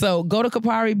everything. So go to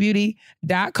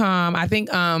KapariBeauty.com. I think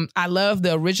I love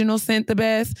the original scent the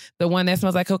best, the one that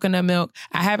smells like coconut milk.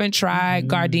 I haven't tried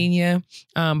Gardenia,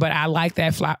 but I like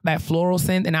that floral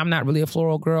scent, and I'm not really a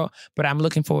floral girl, but I'm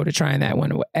looking forward to trying that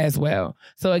one as well.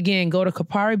 So again, go to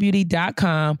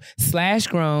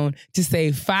KapariBeauty.com/grown to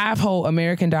save $5 whole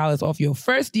American off your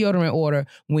first deodorant order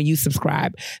when you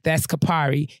subscribe. That's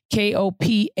Kapari,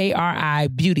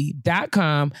 KOPARI Beauty.com/grown.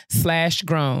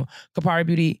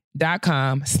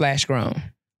 KapariBeauty.com/grown.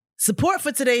 Support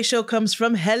for today's show comes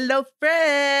from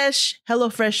HelloFresh.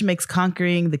 HelloFresh makes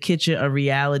conquering the kitchen a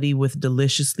reality with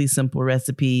deliciously simple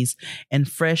recipes and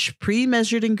fresh,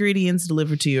 pre-measured ingredients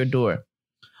delivered to your door.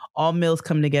 All meals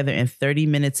come together in 30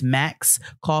 minutes max,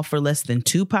 call for less than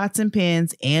 2 pots and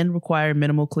pans, and require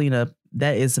minimal cleanup.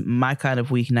 That is my kind of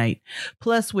weeknight.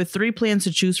 Plus, with 3 plans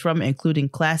to choose from, including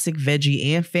classic,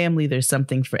 veggie, and family, there's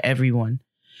something for everyone.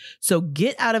 So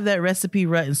get out of that recipe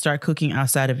rut and start cooking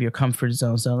outside of your comfort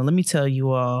zone. So let me tell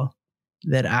you all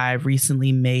that I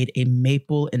recently made a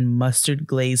maple and mustard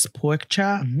glazed pork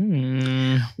chop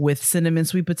with cinnamon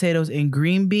sweet potatoes and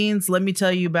green beans. Let me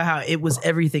tell you about how it was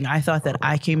everything. I thought that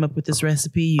I came up with this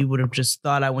recipe. You would have just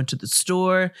thought I went to the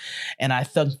store and I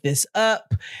thumped this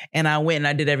up and I went and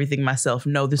I did everything myself.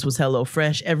 No, this was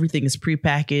HelloFresh. Everything is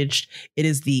prepackaged. It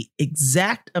is the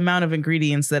exact amount of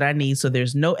ingredients that I need. So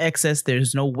there's no excess.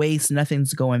 There's no waste.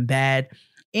 Nothing's going bad.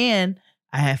 And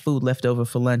I had food left over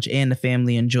for lunch and the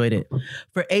family enjoyed it.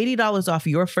 For $80 off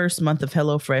your first month of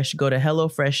HelloFresh, go to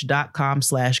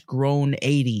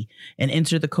HelloFresh.com/grown80 and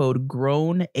enter the code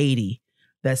grown80.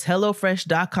 That's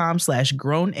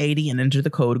HelloFresh.com/grown80 and enter the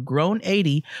code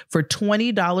grown80 for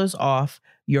 $20 off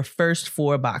your first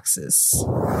 4 boxes.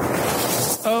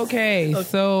 Okay,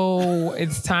 so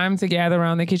it's time to gather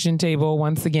around the kitchen table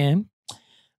once again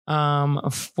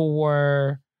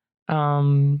for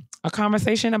a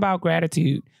conversation about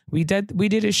gratitude. We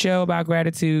did a show about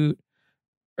gratitude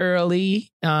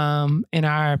early in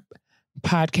our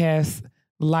podcast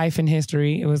Life and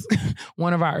History. It was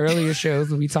one of our earlier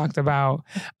shows where we talked about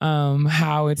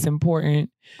how it's important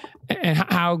and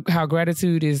how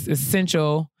gratitude is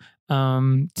essential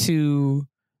to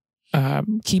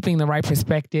keeping the right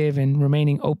perspective and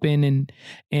remaining open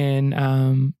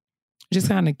and just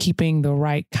kind of keeping the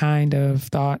right kind of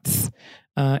thoughts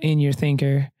in your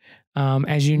thinker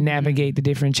as you navigate the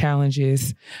different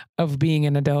challenges of being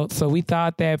an adult. So we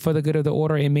thought that for the good of the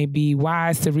order, it may be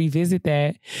wise to revisit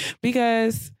that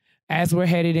because as we're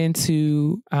headed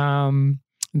into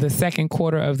the second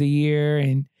quarter of the year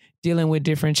and dealing with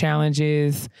different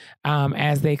challenges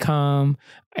as they come,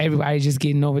 everybody just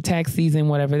getting over tax season,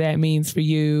 whatever that means for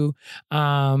you,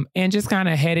 and just kind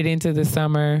of headed into the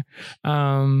summer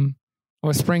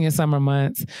or spring and summer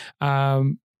months,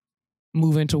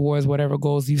 moving towards whatever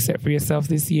goals you set for yourself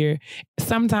this year.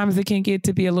 Sometimes it can get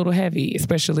to be a little heavy,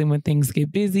 especially when things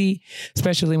get busy,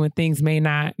 especially when things may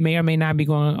or may not be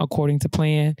going according to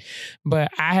plan. But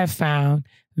I have found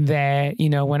that,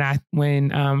 when I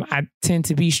tend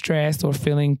to be stressed or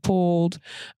feeling pulled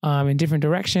in different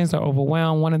directions or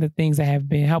overwhelmed, one of the things that have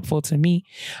been helpful to me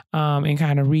in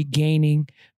kind of regaining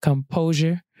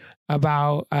composure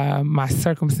about my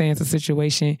circumstance or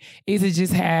situation is to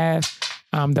just have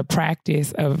the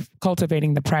practice of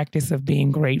cultivating the practice of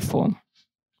being grateful.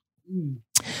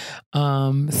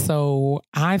 So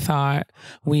I thought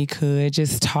we could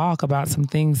just talk about some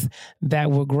things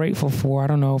that we're grateful for. I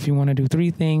don't know if you want to do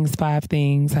 3 things, 5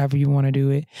 things, however you want to do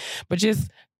it, but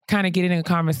just kind of get in a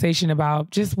conversation about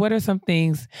just what are some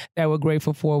things that we're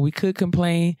grateful for. We could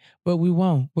complain, but we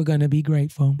won't. We're going to be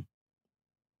grateful.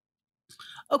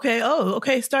 Okay. Oh,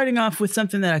 okay. Starting off with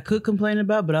something that I could complain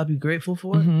about, but I'll be grateful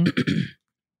for.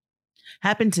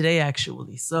 Happened today,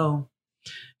 actually. So,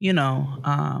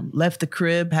 left the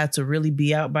crib, had to really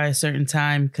be out by a certain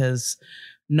time because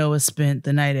Noah spent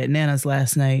the night at Nana's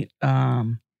last night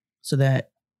so that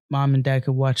Mom and Dad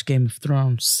could watch Game of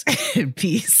Thrones in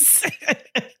peace.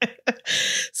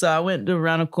 So I went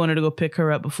around the corner to go pick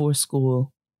her up before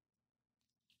school.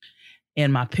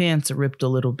 And my pants ripped a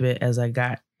little bit as I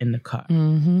got in the car.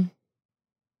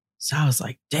 So I was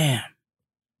like, damn,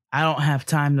 I don't have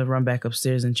time to run back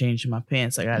upstairs and change my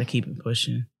pants. I got to keep it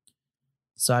pushing.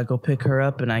 So I go pick her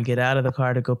up and I get out of the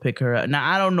car to go pick her up. Now,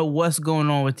 I don't know what's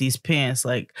going on with these pants.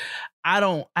 Like,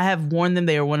 I have worn them.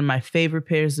 They are one of my favorite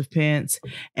pairs of pants.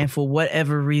 And for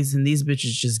whatever reason, these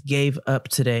bitches just gave up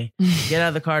today. Get out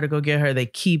of the car to go get her. They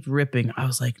keep ripping. I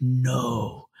was like,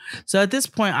 no. So at this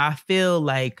point, I feel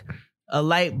like a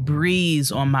light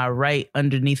breeze on my right,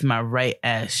 underneath my right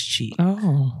ass cheek.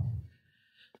 Oh.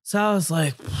 So I was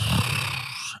like,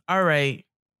 all right.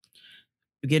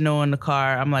 Getting on the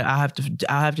car, I'm like, I'll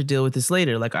have to deal with this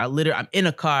later. Like I'm in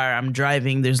a car, I'm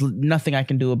driving. There's nothing I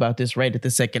can do about this right at the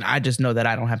second. I just know that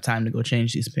I don't have time to go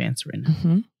change these pants right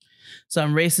now. So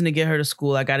I'm racing to get her to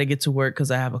school. I got to get to work because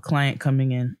I have a client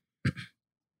coming in.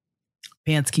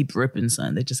 Pants keep ripping,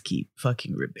 son. They just keep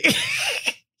fucking ripping.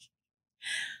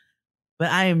 But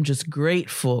I am just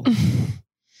grateful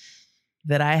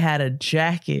that I had a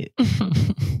jacket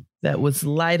that was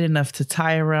light enough to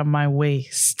tie around my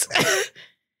waist.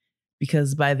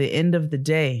 Because by the end of the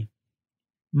day,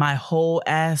 my whole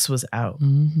ass was out.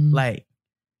 Like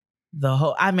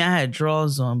I had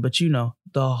drawers on, but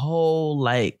the whole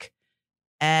like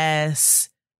ass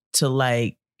to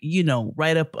like,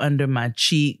 right up under my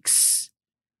cheeks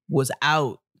was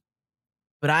out.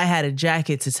 But I had a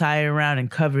jacket to tie around and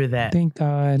cover that. Thank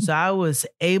God. So I was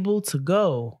able to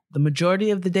go the majority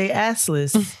of the day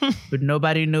assless, but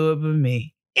nobody knew it but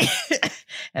me.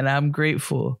 And I'm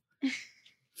grateful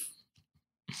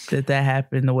that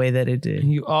happened the way that it did.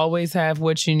 You always have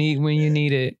what you need when you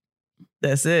need it.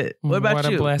 That's it. What about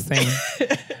you? What a blessing.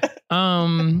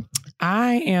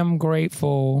 I am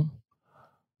grateful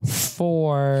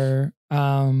for,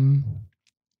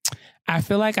 I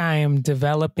feel like I am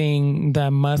developing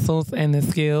the muscles and the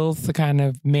skills to kind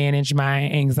of manage my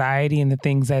anxiety and the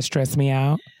things that stress me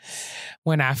out.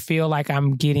 When I feel like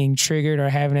I'm getting triggered or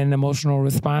having an emotional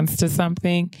response to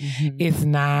something, it's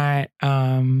not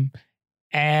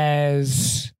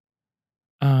as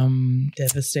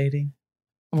devastating.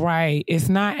 Right. It's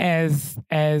not as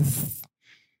it's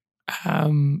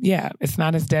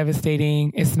not as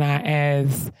devastating. It's not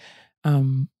as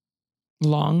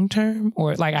long term,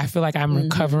 or like I feel like I'm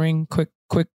recovering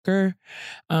quicker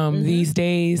these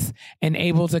days, and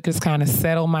able to just kind of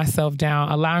settle myself down,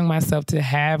 allowing myself to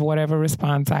have whatever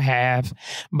response I have,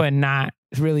 but not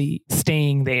really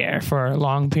staying there for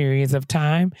long periods of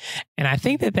time. And I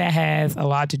think that has a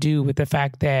lot to do with the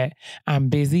fact that I'm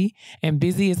busy, and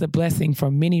busy is a blessing for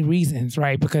many reasons,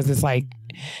 right? Because it's like,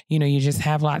 you just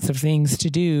have lots of things to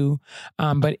do.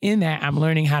 But in that, I'm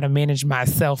learning how to manage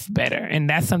myself better. And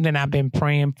that's something I've been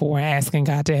praying for, asking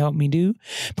God to help me do,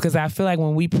 because I feel like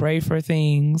when we pray for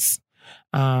things,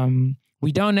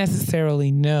 we don't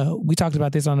necessarily know. We talked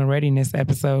about this on the readiness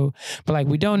episode, but like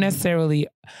we don't necessarily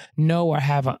know or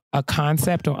have a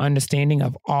concept or understanding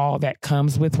of all that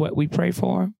comes with what we pray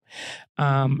for.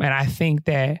 And I think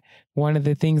that one of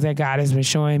the things that God has been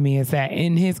showing me is that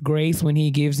in His grace, when He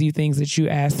gives you things that you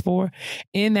ask for,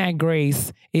 in that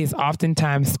grace is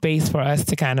oftentimes space for us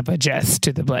to kind of adjust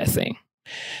to the blessing.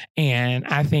 And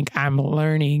I think I'm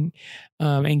learning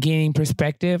and gaining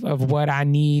perspective of what I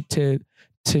need to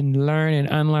learn and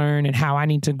unlearn, and how I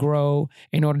need to grow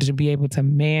in order to be able to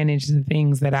manage the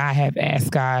things that I have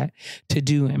asked God to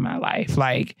do in my life.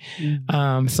 Like,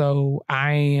 so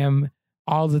I am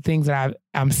all the things that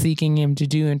I'm seeking Him to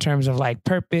do in terms of like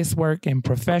purpose work and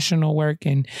professional work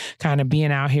and kind of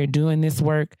being out here doing this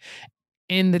work.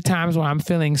 in the times where I'm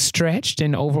feeling stretched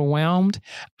and overwhelmed,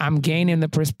 I'm gaining the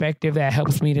perspective that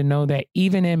helps me to know that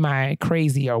even in my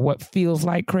crazy or what feels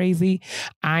like crazy,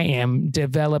 I am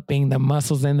developing the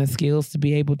muscles and the skills to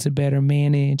be able to better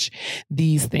manage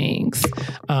these things.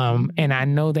 And I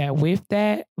know that with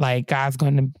that, like God's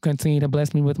going to continue to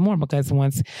bless me with more, because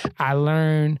once I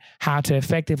learn how to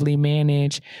effectively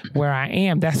manage where I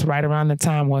am, that's right around the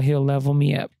time where He'll level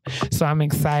me up. So I'm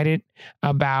excited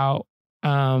about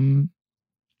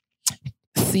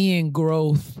seeing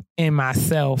growth in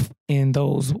myself in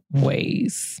those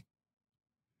ways.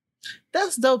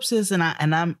 That's dope, sis. And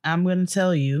I'm going to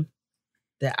tell you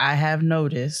that I have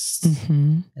noticed,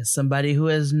 as somebody who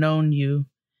has known you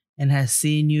and has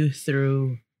seen you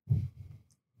through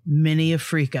many a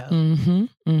freak out.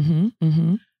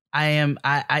 I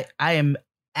am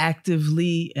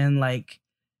actively and like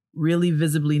really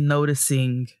visibly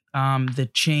noticing the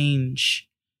change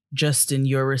just in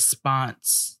your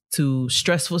response to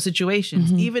stressful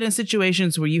situations, even in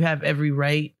situations where you have every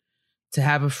right to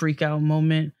have a freak out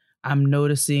moment. I'm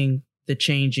noticing the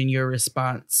change in your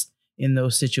response in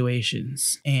those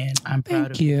situations, and I'm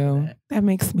proud of you. For that. That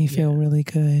makes me feel really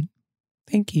good.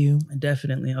 Thank you.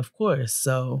 Definitely, of course.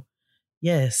 So,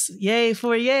 yes, yay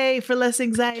for less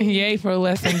anxiety. Yay for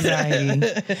less anxiety.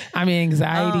 I mean,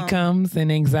 anxiety comes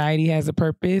and anxiety has a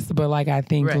purpose, but like I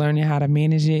think learning how to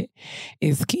manage it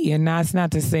is key. And that's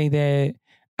not to say that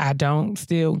I don't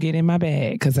still get in my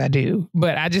bag, because I do,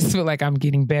 but I just feel like I'm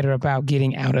getting better about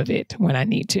getting out of it when I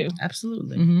need to.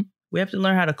 Absolutely. We have to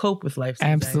learn how to cope with life's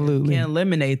anxiety. Absolutely. We can't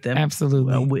eliminate them.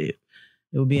 Absolutely. Well,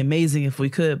 it would be amazing if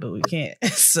we could, but we can't.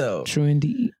 So true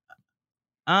indeed.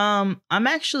 I'm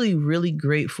actually really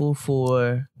grateful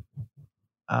for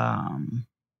I've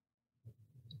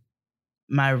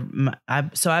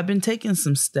been taking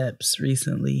some steps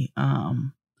recently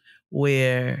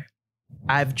where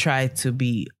I've tried to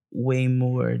be way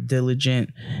more diligent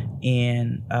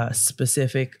and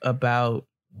specific about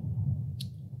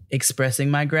expressing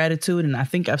my gratitude. And I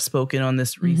think I've spoken on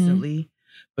this recently,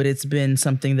 but it's been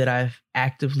something that I've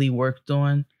actively worked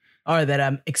on, or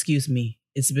that it's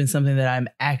been something that I'm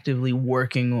actively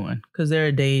working on, because there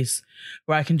are days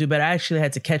where I can do better. I actually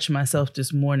had to catch myself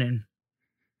this morning.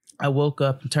 I woke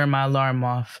up and turned my alarm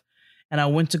off, and I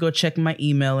went to go check my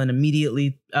email, and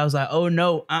immediately I was like, oh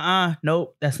no,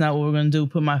 nope, that's not what we're going to do.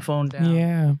 Put my phone down.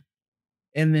 Yeah.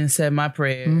 And then said my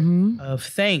prayer of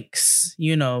thanks,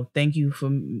 thank you for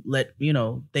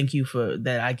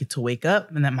that I get to wake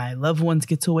up and that my loved ones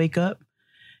get to wake up.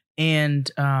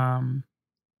 And I'm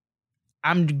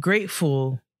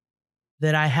grateful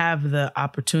that I have the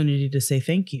opportunity to say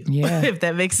thank you. Yeah. If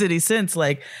that makes any sense.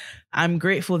 Like, I'm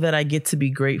grateful that I get to be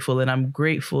grateful, and I'm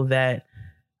grateful that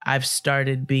I've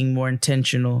started being more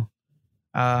intentional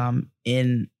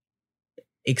in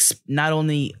not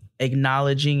only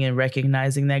acknowledging and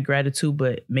recognizing that gratitude,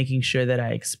 but making sure that I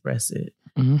express it.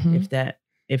 If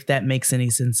that makes any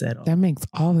sense at all. That makes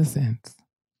all the sense.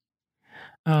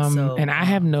 And I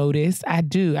have noticed, I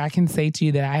can say to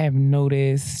you that I have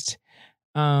noticed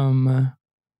that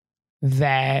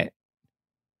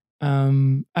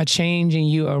a change in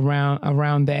you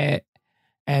around that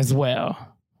as well.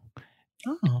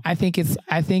 Oh. I think it's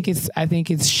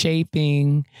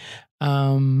shaping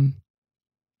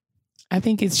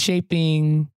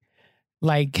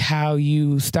like how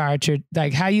you start I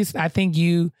think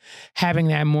you having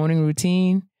that morning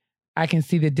routine, I can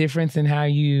see the difference in how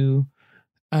you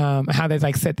how they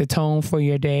like set the tone for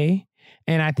your day.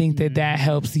 And I think that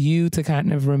helps you to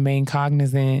kind of remain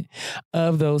cognizant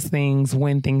of those things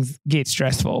when things get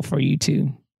stressful for you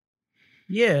too.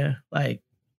 Yeah. Like,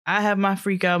 I have my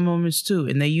freak out moments too.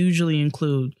 And they usually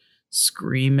include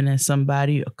screaming at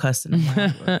somebody or cussing them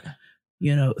out or,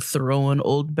 throwing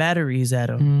old batteries at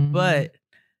them. But,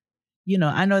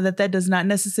 I know that does not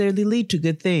necessarily lead to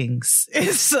good things. And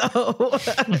so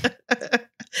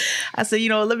I said,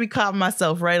 let me calm my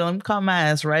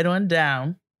ass right on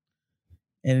down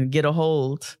and get a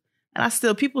hold. And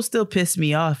people still piss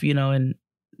me off, and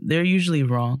they're usually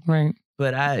wrong. Right.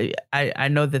 But I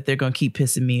know that they're going to keep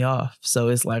pissing me off. So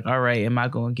it's like, all right, am I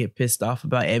going to get pissed off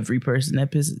about every person that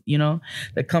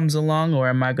that comes along? Or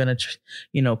am I going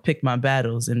to, pick my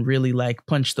battles and really like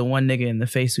punch the one nigga in the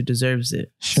face who deserves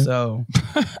it? Sure. So.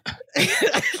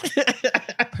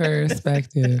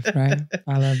 Perspective, right?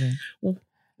 I love it.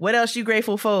 What else you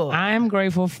grateful for? I'm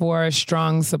grateful for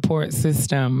strong support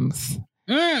systems.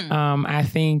 I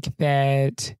think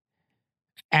that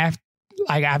I've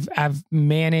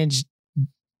managed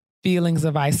feelings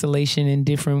of isolation in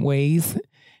different ways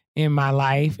in my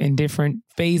life, in different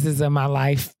phases of my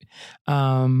life,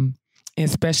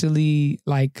 especially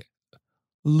like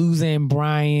losing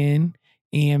Brian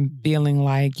and feeling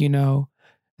like, you know,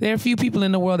 there are a few people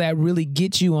in the world that really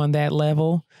get you on that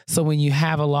level. So when you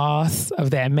have a loss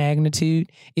of that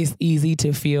magnitude, it's easy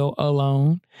to feel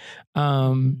alone.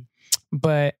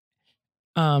 But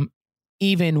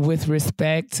even with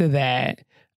respect to that,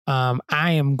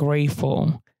 I am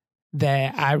grateful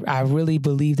that I really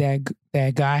believe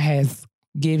that God has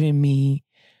given me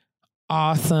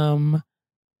awesome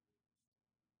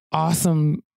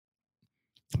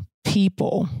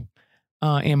people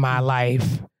in my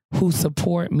life who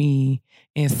support me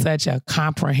in such a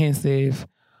comprehensive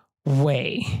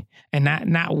way. And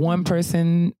not one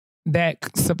person that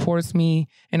supports me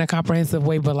in a comprehensive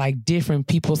way, but like different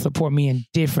people support me in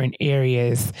different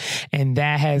areas. And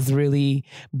that has really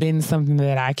been something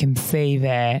that I can say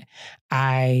that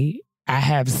I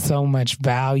have so much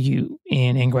value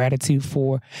in and gratitude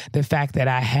for the fact that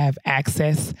I have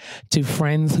access to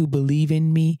friends who believe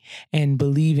in me and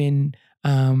believe in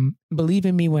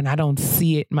me when I don't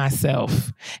see it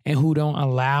myself, and who don't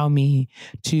allow me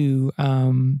to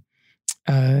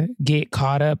get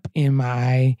caught up in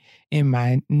my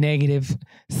negative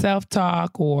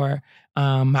self-talk or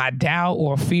my doubt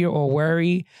or fear or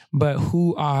worry, but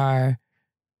who are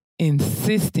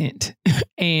insistent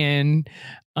and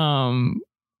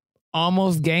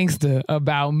almost gangster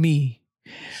about me.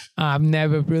 I've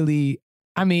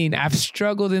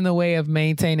struggled in the way of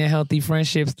maintaining healthy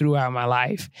friendships throughout my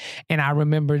life. And I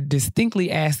remember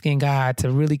distinctly asking God to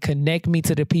really connect me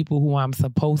to the people who I'm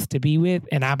supposed to be with.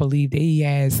 And I believe that He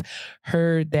has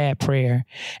heard that prayer.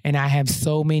 And I have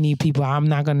so many people. I'm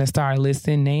not going to start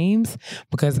listing names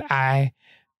because I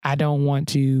don't want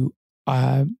to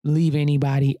leave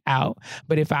anybody out.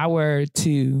 But if I were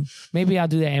to, maybe I'll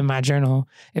do that in my journal.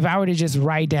 If I were to just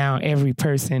write down every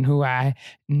person who I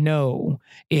know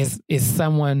is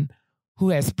someone who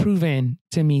has proven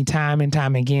to me time and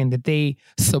time again that they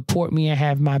support me and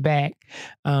have my back,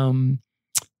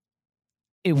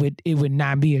 it would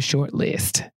not be a short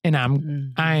list.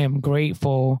 And I am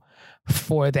grateful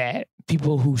for that.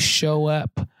 People who show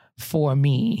up for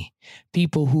me,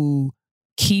 people who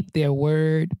keep their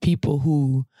word, people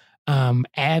who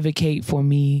advocate for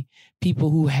me, people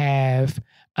who have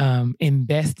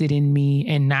invested in me,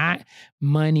 and not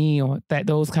money or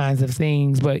those kinds of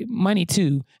things, but money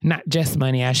too, not just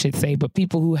money, I should say, but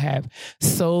people who have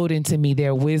sowed into me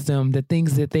their wisdom, the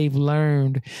things that they've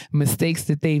learned, mistakes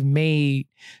that they've made.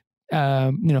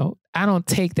 I don't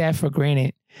take that for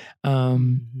granted.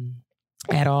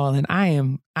 At all. And I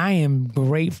am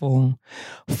grateful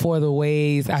for the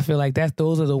ways I feel like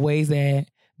those are the ways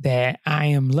that I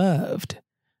am loved.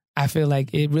 I feel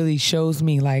like it really shows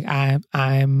me like I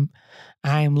am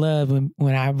loved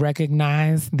when I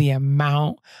recognize the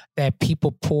amount that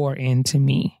people pour into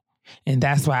me. And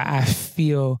that's why I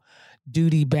feel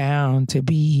duty bound to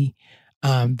be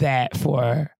that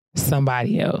for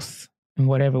somebody else in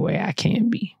whatever way I can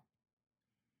be.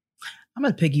 I'm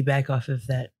going to piggyback off of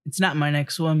that. It's not my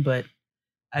next one, but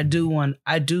I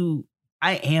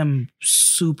am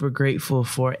super grateful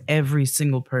for every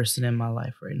single person in my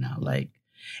life right now. Like,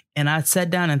 and I sat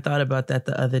down and thought about that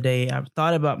the other day. I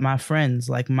thought about my friends,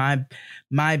 like my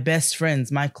best friends,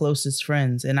 my closest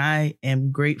friends. And I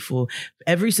am grateful.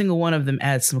 Every single one of them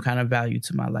adds some kind of value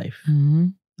to my life. Mm-hmm.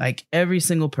 Like every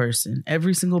single person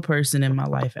in my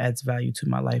life adds value to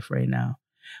my life right now.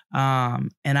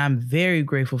 And I'm very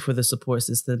grateful for the support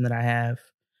system that I have.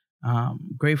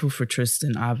 Grateful for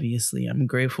Tristan, obviously. I'm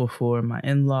grateful for my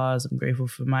in-laws. I'm grateful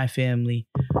for my family.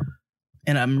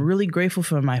 And I'm really grateful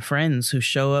for my friends who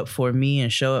show up for me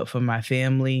and show up for my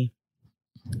family,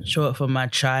 show up for my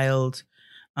child,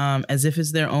 as if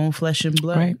it's their own flesh and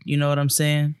blood. Right. You know what I'm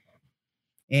saying?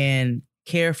 And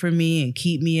care for me and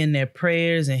keep me in their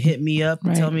prayers and hit me up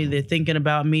and tell me they're thinking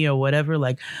about me or whatever.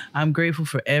 Like, I'm grateful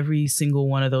for every single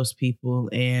one of those people,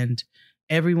 and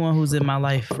everyone who's in my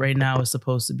life right now is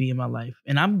supposed to be in my life.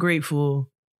 And I'm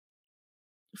grateful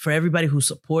for everybody who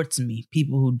supports me,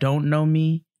 people who don't know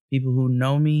me, people who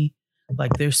know me.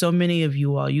 Like, there's so many of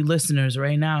you all, you listeners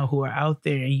right now, who are out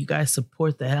there, and you guys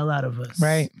support the hell out of us.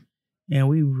 Right. And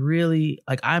we really,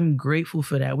 like, I'm grateful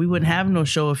for that. We wouldn't have no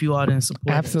show if you all didn't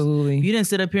support Absolutely. us. You didn't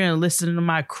sit up here and listen to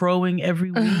my crowing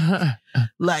every week.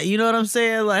 Like, you know what I'm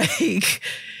saying? Like,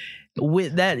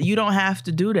 with that, you don't have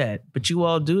to do that, but you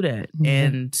all do that. Mm-hmm.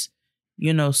 And,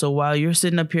 you know, so while you're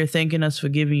sitting up here thanking us for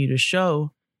giving you the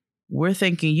show, we're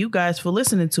thanking you guys for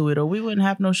listening to it, or we wouldn't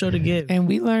have no show to give. And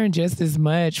we learn just as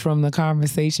much from the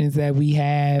conversations that we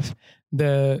have,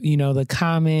 the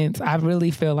comments. I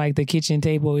really feel like the kitchen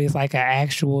table is like an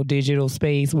actual digital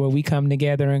space where we come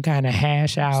together and kind of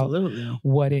hash out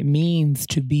what it means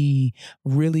to be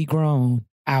really grown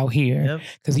out here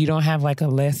because you don't have like a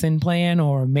lesson plan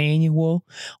or a manual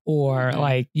or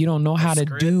like you don't know how to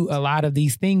do a lot of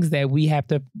these things that we have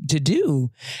to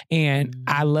do. And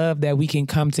I love that we can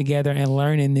come together and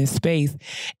learn in this space.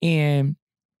 And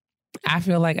I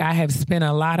feel like I have spent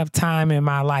a lot of time in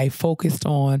my life focused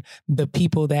on the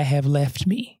people that have left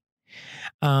me,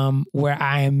 where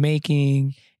I am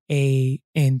making a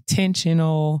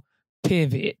intentional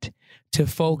pivot to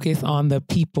focus on the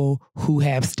people who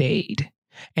have stayed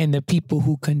and the people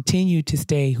who continue to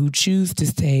stay, who choose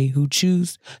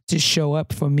to show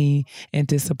up for me and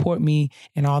to support me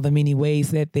in all the many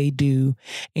ways that they do.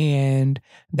 And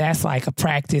that's like a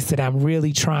practice that I'm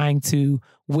really trying to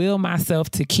will myself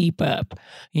to keep up,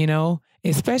 you know,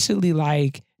 especially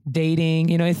like dating.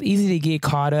 You know, it's easy to get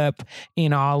caught up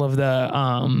in all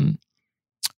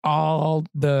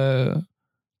the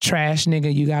trash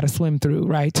nigga you got to swim through,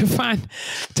 right? To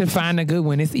find a good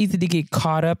one. It's easy to get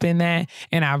caught up in that.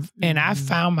 And I've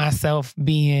found myself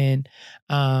being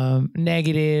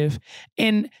negative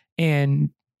and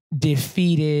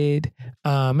defeated.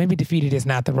 Maybe defeated is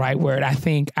not the right word. I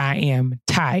think I am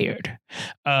tired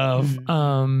of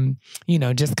you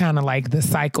know, just kind of like the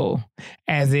cycle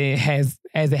as it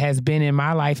has been in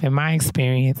my life and my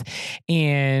experience.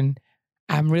 And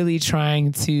I'm really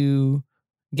trying to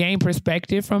gain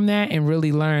perspective from that and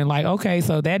really learn like, okay,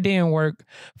 so that didn't work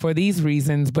for these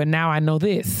reasons, but now I know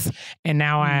this. And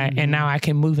now I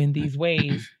can move in these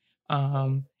ways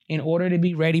in order to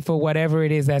be ready for whatever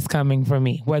it is that's coming for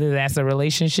me, whether that's a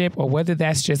relationship or whether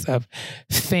that's just a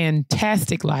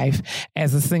fantastic life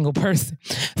as a single person.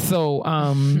 So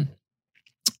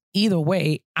either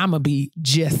way, I'm gonna be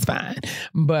just fine.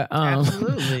 But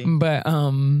absolutely. But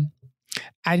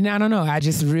I don't know. I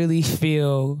just really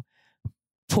feel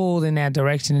pulled in that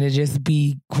direction to just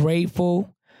be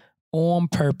grateful on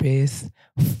purpose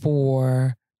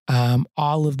for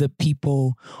all of the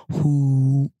people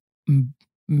who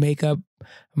make up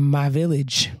my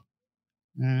village.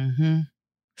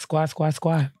 Squad.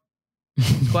 Squad.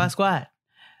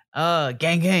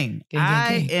 Gang.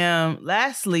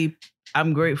 Lastly,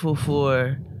 I'm grateful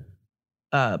for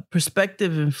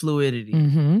perspective and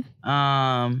fluidity.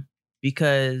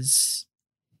 Because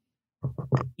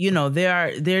you know, there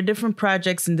are different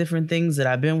projects and different things that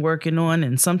I've been working on.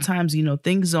 And sometimes, you know,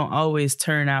 things don't always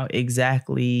turn out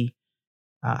exactly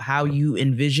how you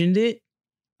envisioned it.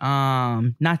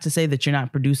 Not to say that you're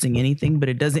not producing anything, but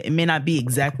it may not be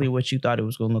exactly what you thought it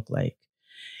was going to look like.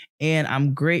 And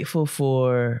I'm grateful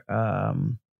for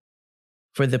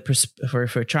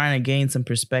trying to gain some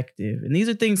perspective. And these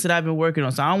are things that I've been working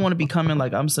on. So I don't want to be coming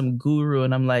like I'm some guru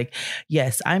and I'm like,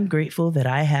 yes, I'm grateful that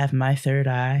I have my third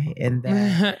eye and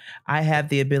that I have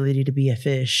the ability to be a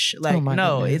fish. Like,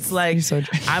 no, goodness. It's like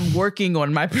I'm working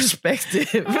on my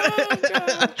perspective.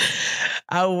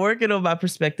 I'm working on my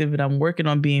perspective and I'm working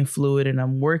on being fluid and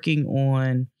I'm working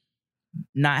on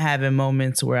not having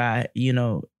moments where I, you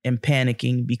know, am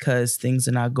panicking because things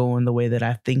are not going the way that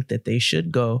I think that they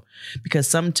should go. Because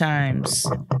sometimes,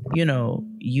 you know,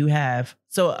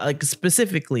 like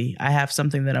specifically, I have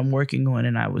something that I'm working on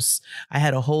and I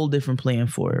had a whole different plan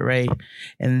for it, right?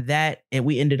 And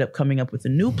we ended up coming up with a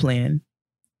new plan,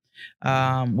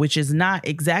 which is not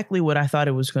exactly what I thought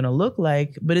it was going to look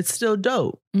like, but it's still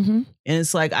dope. And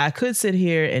it's like, I could sit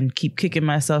here and keep kicking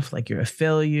myself like you're a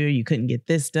failure. You couldn't get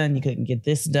this done. You couldn't get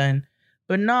this done.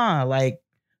 But nah, like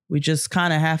we just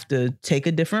kind of have to take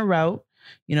a different route.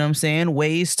 You know what I'm saying?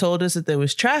 Waze told us that there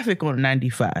was traffic on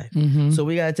 95. So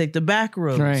we got to take the back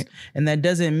roads. Right. And that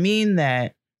doesn't mean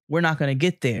that we're not going to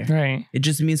get there. Right. It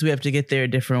just means we have to get there a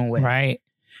different way. Right.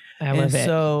 I love it.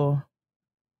 So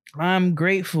I'm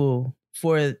grateful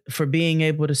for being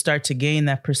able to start to gain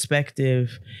that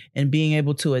perspective and being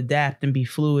able to adapt and be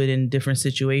fluid in different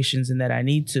situations and that I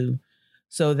need to,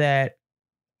 so that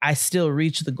I still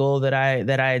reach the goal that I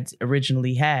had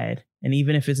originally had. And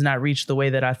even if it's not reached the way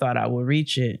that I thought I would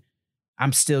reach it,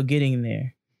 I'm still getting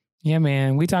there. Yeah,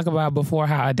 man. We talked about before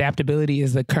how adaptability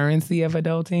is the currency of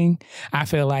adulting. I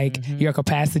feel like your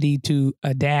capacity to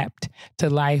adapt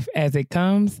to life as it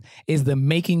comes is the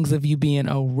makings of you being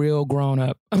a real grown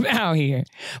up out here.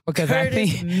 Because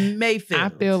Curtis Mayfield. I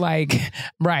feel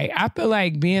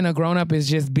like being a grown up is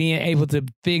just being able to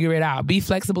figure it out. Be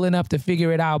flexible enough to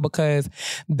figure it out, because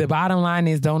the bottom line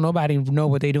is don't nobody know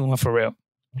what they're doing for real.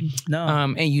 No.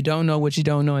 And you don't know what you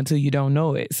don't know until you don't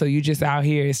know it. So you just out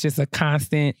here. It's just a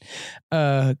constant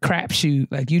crapshoot.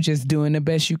 Like you just doing the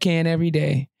best you can every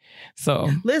day. So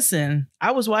listen,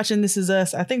 I was watching This Is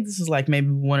Us. I think this is like maybe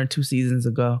 1 or 2 seasons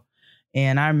ago.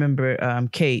 And I remember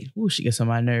Kate, she gets on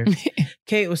my nerves.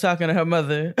 Kate was talking to her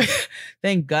mother.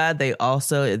 Thank God they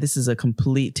also, this is a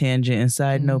complete tangent and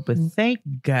side note, but thank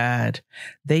God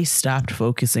they stopped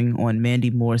focusing on Mandy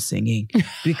Moore singing,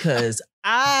 because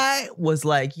I was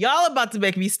like, y'all about to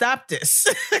make me stop this.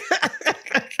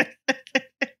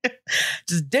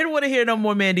 Just didn't want to hear no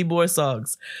more Mandy Moore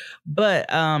songs. But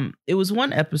it was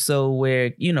one episode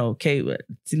where, you know, Kate, I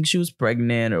think she was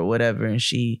pregnant or whatever, and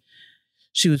she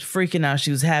was freaking out.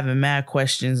 She was having mad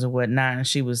questions and whatnot, and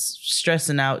she was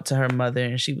stressing out to her mother,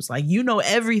 and she was like, you know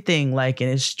everything, like, and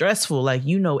it's stressful, like,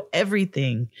 you know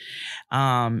everything.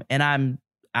 And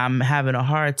I'm having a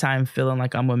hard time feeling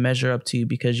like I'm gonna measure up to you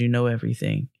because you know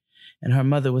everything. And her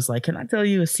mother was like, can I tell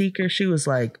you a secret? She was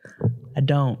like, I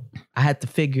don't. I had to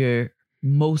figure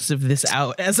most of this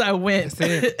out as I went.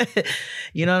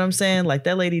 You know what I'm saying? Like,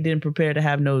 that lady didn't prepare to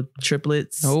have no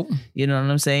triplets. Nope. You know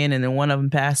what I'm saying? And then one of them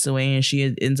passed away, and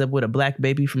she ends up with a black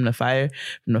baby from the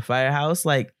firehouse.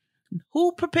 Like,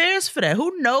 who prepares for that?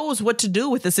 Who knows what to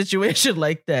do with a situation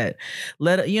like that?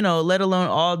 Let alone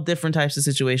all different types of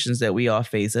situations that we all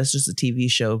face. That's just a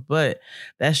TV show. But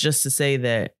that's just to say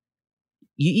that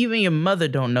even your mother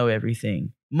don't know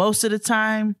everything. Most of the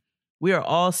time, we are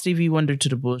all Stevie Wonder to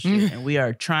the bullshit, and we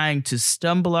are trying to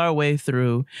stumble our way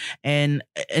through. And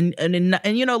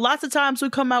you know, lots of times we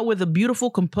come out with a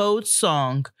beautiful composed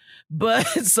song, but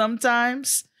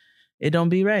sometimes it don't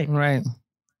be right. Right.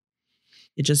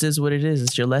 It just is what it is.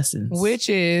 It's your lessons. Which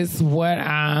is what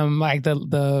I'm like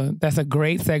that's a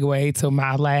great segue to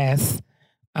my last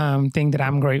thing that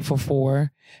I'm grateful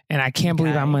for. And I can't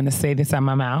believe I'm going to say this out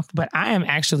my mouth, but I am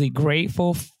actually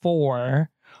grateful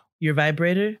for your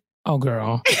vibrator. Oh,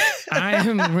 girl. I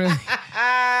am really.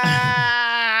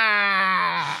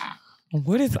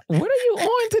 What are you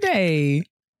on today?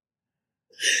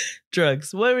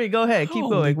 Drugs. Go ahead. Keep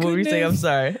going. What were you saying? I'm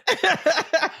sorry.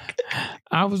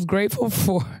 I was grateful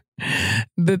for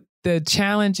the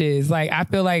challenges. Like, I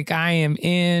feel like I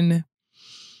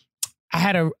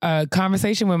had a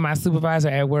conversation with my supervisor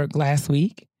at work last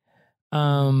week.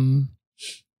 And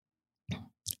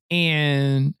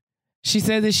she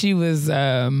said that she was,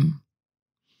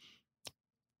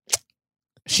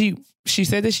 she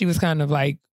said that she was kind of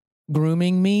like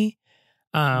grooming me,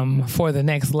 for the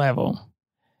next level.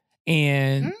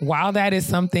 And while that is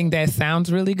something that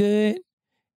sounds really good,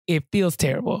 it feels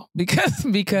terrible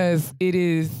because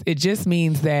it just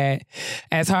means that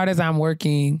as hard as I'm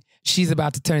working, she's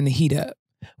about to turn the heat up,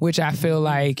 which I feel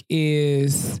like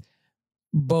is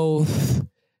both,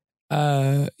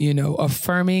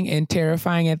 affirming and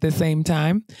terrifying at the same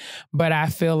time. But I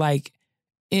feel like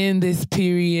in this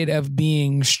period of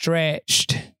being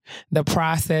stretched, the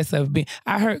process of being,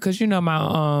 I heard, cause my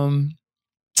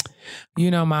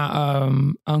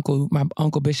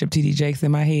uncle Bishop T.D. Jakes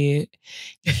in my head.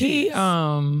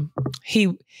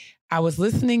 I was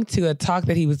listening to a talk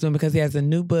that he was doing because he has a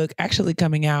new book actually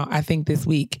coming out, I think this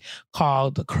week,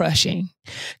 called The Crushing.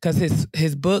 Because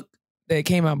his book that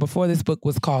came out before this book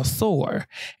was called Soar.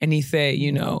 And he said,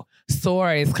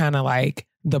 Soar is kind of like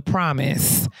the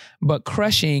promise, but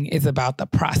crushing is about the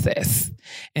process.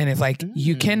 And it's like,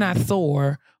 you cannot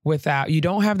soar you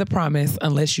don't have the promise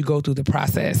unless you go through the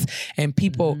process. And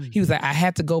people, he was like, I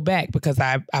had to go back because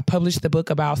I published the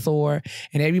book about SOAR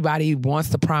and everybody wants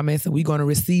the promise and we're going to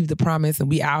receive the promise and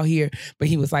we out here. But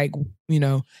he was like,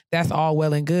 that's all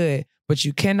well and good, but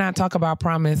you cannot talk about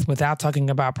promise without talking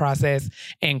about process,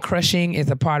 and crushing is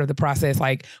a part of the process.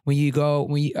 Like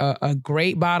a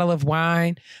great bottle of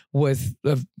wine was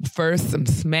first some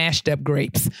smashed up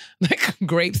grapes, like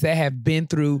grapes that have been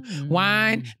through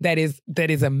wine that is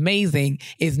amazing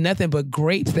is nothing but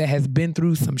grapes that has been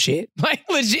through some shit, like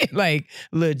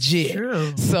legit.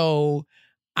 True. So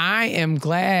I am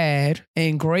glad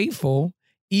and grateful.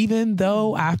 Even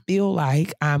though I feel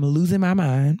like I'm losing my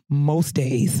mind most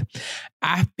days,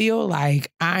 I feel like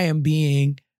I'm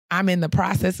in the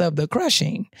process of the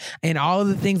crushing, and all of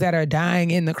the things that are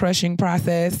dying in the crushing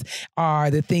process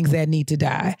are the things that need to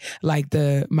die. Like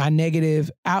my negative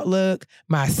outlook,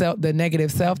 the negative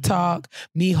self-talk,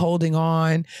 me holding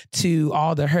on to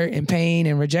all the hurt and pain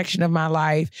and rejection of my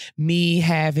life, me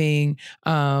having,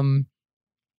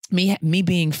 me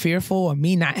being fearful, or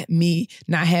me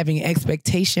not having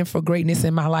expectation for greatness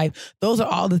in my life. Those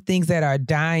are all the things that are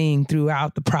dying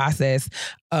throughout the process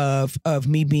of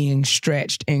me being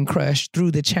stretched and crushed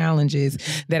through the challenges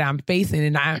that I'm facing.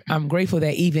 And I'm grateful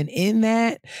that even in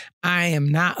that, I am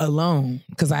not alone,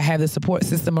 because I have the support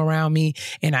system around me,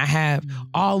 and I have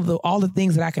all the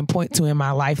things that I can point to in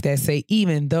my life that say,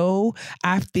 even though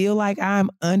I feel like I'm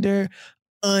under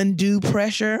undue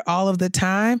pressure all of the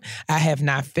time. I have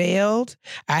not failed.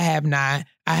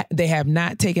 They have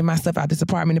not taken my stuff out this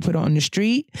apartment and put it on the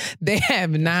street. They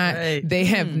have not. Right. They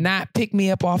have not picked me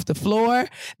up off the floor.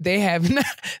 They have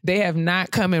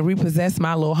not come and repossessed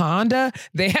my little Honda.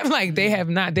 They have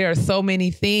not. There are so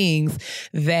many things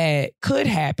that could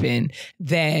happen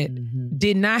that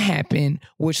did not happen,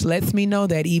 which lets me know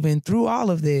that even through all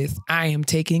of this, I am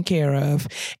taken care of,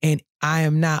 and I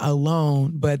am not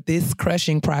alone, but this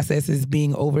crushing process is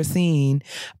being overseen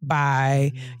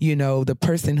by, the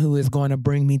person who is going to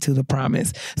bring me to the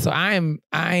promise. So I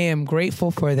am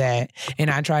grateful for that. And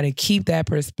I try to keep that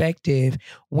perspective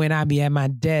when I be at my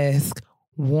desk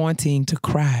wanting to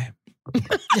cry.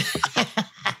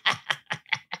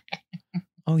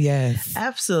 Oh, yes.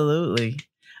 Absolutely.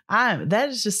 That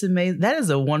is just amazing. That is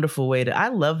a wonderful way I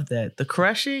love that. The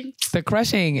crushing.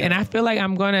 Yeah. And I feel like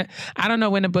I don't know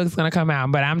when the book's going to come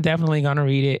out, but I'm definitely going to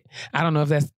read it. I don't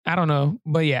know.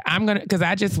 But yeah, I'm going to, because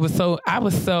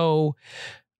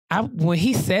when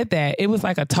he said that, it was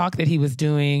like a talk that he was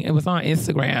doing. It was on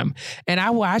Instagram, and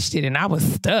I watched it, and I was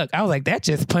stuck. I was like, "That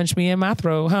just punched me in my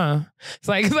throat, huh?" It's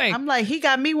like I'm like, he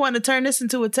got me wanting to turn this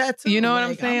into a tattoo. You know what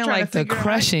I'm saying? Like the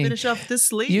crushing. Finish off this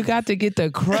sleeve. You got to get the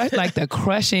the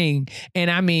crushing, and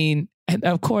I mean. And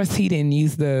of course, he didn't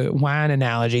use the wine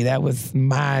analogy. That was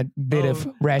my bit of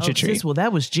ratchetry. Well,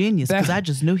 that was genius because I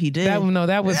just knew he did. That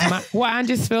was my. Well, I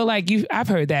just feel like I've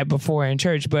heard that before in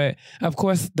church, but of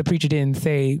course, the preacher didn't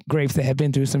say grapes that have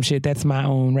been through some shit. That's my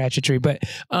own ratchetry. But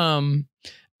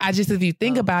if you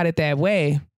think about it that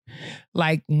way,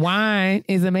 like wine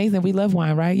is amazing. We love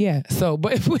wine, right? Yeah. So,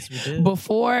 but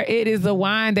before it is a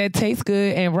wine that tastes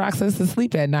good and rocks us to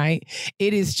sleep at night,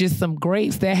 it is just some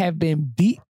grapes that have been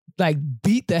beat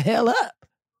the hell up.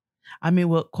 I mean,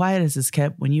 well, quiet as it's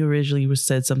kept, when you originally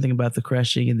said something about the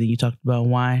crushing and then you talked about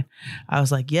wine, I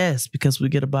was like, yes, because we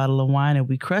get a bottle of wine and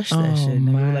we crush that shit.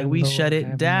 And we shut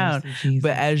it down.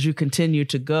 But as you continue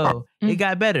to go, it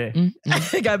got better.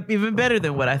 It got even better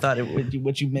than what I thought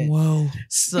what you meant. Whoa.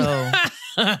 So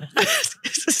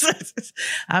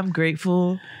I'm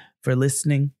grateful for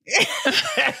listening.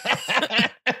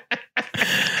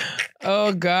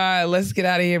 Oh God, let's get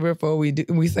out of here before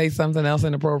we say something else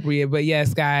inappropriate. But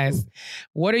yes, guys,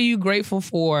 what are you grateful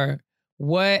for?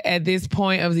 What at this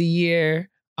point of the year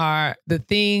are the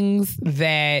things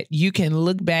that you can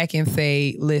look back and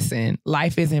say, listen,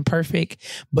 life isn't perfect,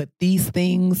 but these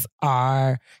things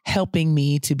are helping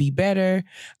me to be better.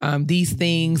 These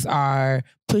things are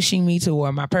pushing me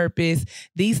toward my purpose.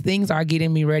 These things are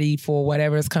getting me ready for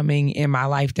whatever's coming in my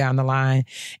life down the line.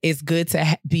 It's good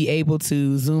to be able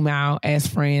to zoom out, as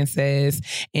Fran says,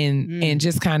 and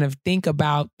just kind of think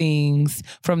about things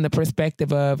from the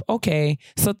perspective of, okay,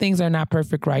 so things are not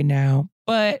perfect right now,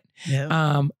 but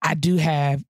I do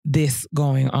have this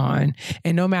going on.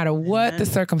 And no matter what the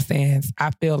circumstance,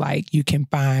 I feel like you can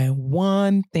find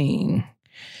one thing,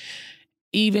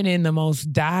 even in the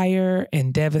most dire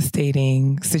and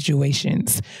devastating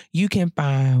situations, you can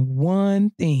find one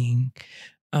thing.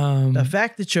 The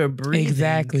fact that you're breathing.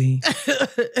 Exactly.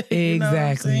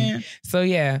 Exactly. So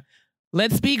yeah,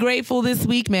 let's be grateful this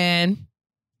week, man.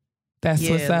 That's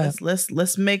what's up.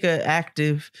 Let's make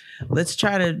let's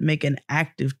try to make an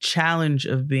active challenge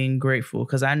of being grateful.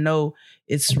 Cause I know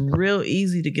it's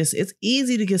easy to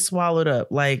get swallowed up.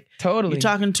 Like totally. You're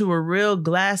talking to a real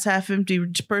glass half empty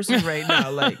person right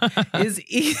now. Like it's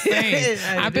easy.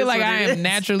 I feel like I am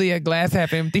naturally a glass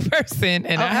half empty person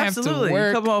and I have to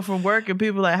work. Come home from work and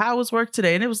people are like, how was work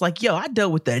today? And it was like, yo, I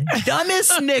dealt with the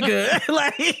dumbest nigga.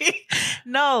 Like,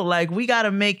 no, like we gotta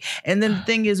and then the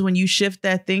thing is when you shift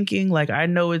that thinking, like I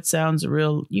know it sounds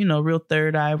real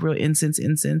third eye, real incense,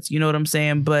 you know what I'm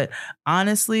saying? But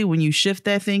honestly, when you shift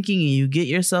that thinking and you get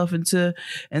yourself into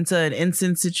an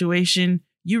incense situation,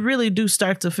 you really do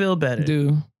start to feel better.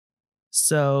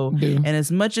 And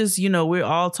as much as, we're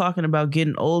all talking about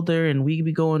getting older and we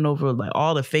be going over like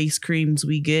all the face creams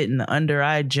we get and the under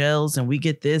eye gels and we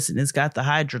get this and it's got the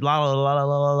acid and,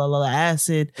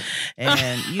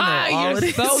 all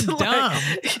you're so dumb.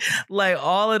 Like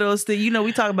all of those things,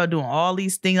 we talk about doing all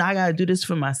these things. I got to do this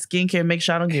for my skincare, make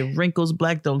sure I don't get wrinkles,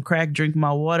 black, don't crack, drink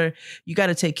my water. You got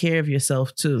to take care of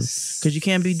yourself too. Cause you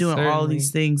can't be doing all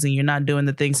these things and you're not doing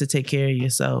the things to take care of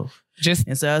yourself.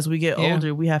 And so as we get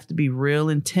older, we have to be real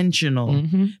intentional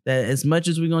that as much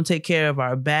as we're going to take care of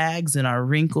our bags and our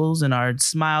wrinkles and our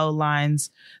smile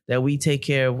lines, that we take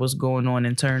care of what's going on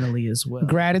internally as well.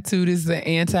 Gratitude is the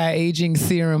anti-aging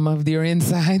serum of your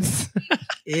insides.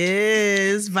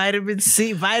 Is vitamin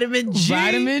C, vitamin G.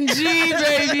 Vitamin G,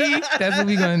 baby. That's what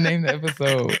we're going to name the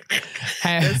episode.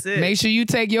 That's it. Make sure you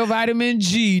take your vitamin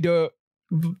G, though.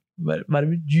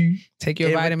 Vitamin G. Take your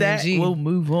And with vitamin that, G. We'll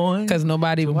move on. Because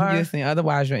nobody will listen.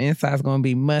 Otherwise, your inside's going to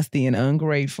be musty and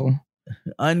ungrateful.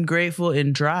 Ungrateful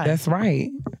and dry. That's right.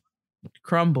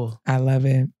 Crumble. I love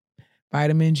it.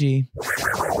 Vitamin G.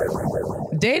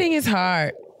 Dating is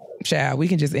hard. Child, we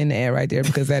can just end the ad right there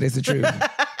because that is the truth.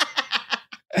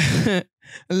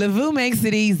 Lavoo makes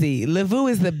it easy. Lavoo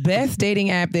is the best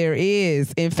dating app there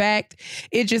is. In fact,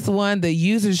 it just won the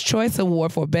User's Choice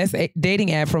Award for Best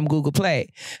Dating App from Google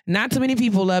Play. Not too many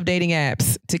people love dating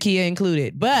apps, Takia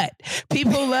included, but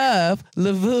people love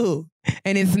Lavoo.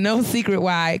 And it's no secret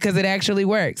why, because it actually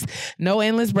works. No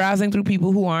endless browsing through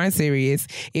people who aren't serious.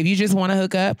 If you just want to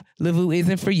hook up, Lavoo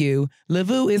isn't for you.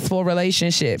 Lavoo is for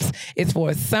relationships. It's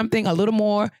for something a little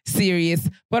more serious,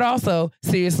 but also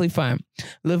seriously fun.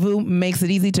 Lavoo makes it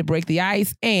easy to break the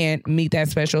ice and meet that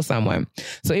special someone.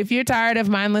 So if you're tired of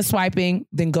mindless swiping,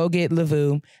 then go get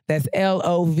Lavoo. That's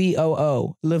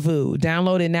Lovoo, Lavoo.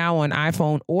 Download it now on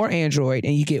iPhone or Android,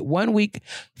 and you get 1 week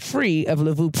free of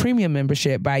Lavoo Premium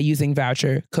membership by using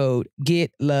voucher code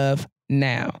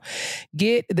GETLOVENOW.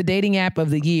 Get the dating app of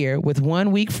the year with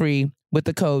 1 week free with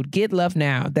the code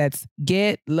GETLOVENOW. That's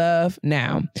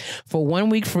GETLOVENOW. For 1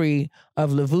 week free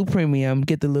of Lavoo Premium,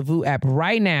 get the Lavoo app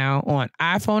right now on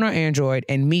iPhone or Android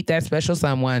and meet that special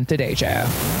someone today, child.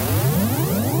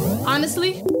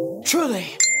 Honestly?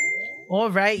 Truly. All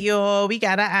right, y'all. We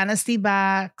got an honesty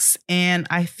box. And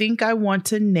I think I want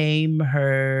to name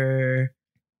her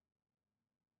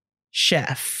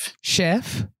Chef.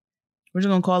 Chef? We're just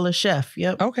going to call her Chef.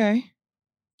 Yep. Okay.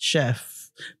 Chef.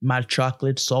 My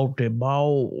chocolate salty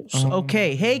balls.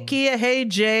 Okay. Hey, Kia. Hey,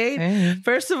 Jade. Hey.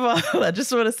 First of all, I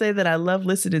just want to say that I love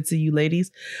listening to you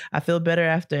ladies. I feel better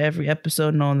after every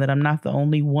episode knowing that I'm not the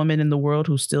only woman in the world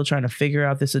who's still trying to figure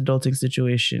out this adulting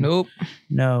situation. Nope.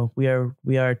 No, we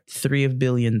are 3 of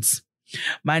billions.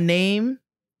 My name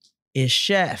is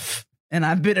Chef, and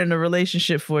I've been in a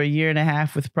relationship for 1.5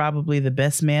 years with probably the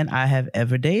best man I have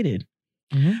ever dated.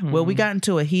 Mm-hmm. Well, we got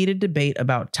into a heated debate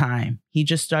about time. He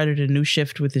just started a new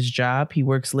shift with his job. He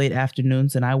works late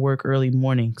afternoons and I work early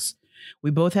mornings.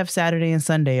 We both have Saturday and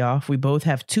Sunday off. We both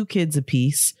have 2 kids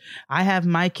apiece. I have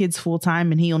my kids full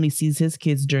time and he only sees his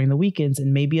kids during the weekends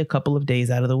and maybe a couple of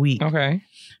days out of the week. Okay.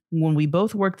 When we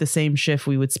both worked the same shift,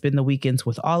 we would spend the weekends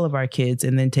with all of our kids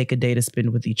and then take a day to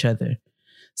spend with each other.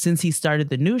 Since he started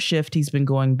the new shift, he's been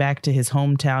going back to his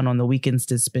hometown on the weekends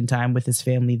to spend time with his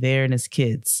family there and his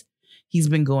kids. He's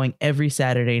been going every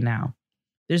Saturday now.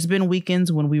 There's been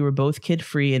weekends when we were both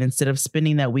kid-free, and instead of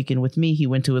spending that weekend with me, he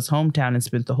went to his hometown and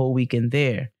spent the whole weekend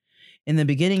there. In the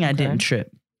beginning, I didn't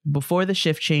trip. Before the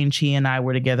shift change, he and I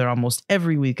were together almost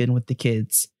every weekend with the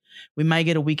kids. We might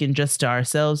get a weekend just to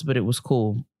ourselves, but it was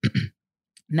cool.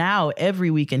 Now,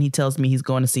 every weekend, he tells me he's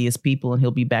going to see his people and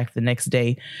he'll be back the next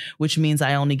day, which means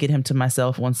I only get him to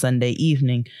myself on Sunday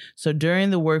evening. So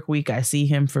during the work week, I see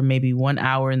him for maybe 1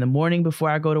 hour in the morning before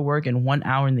I go to work and 1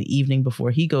 hour in the evening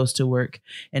before he goes to work.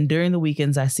 And during the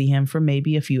weekends, I see him for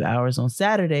maybe a few hours on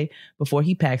Saturday before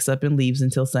he packs up and leaves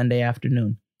until Sunday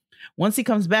afternoon. Once he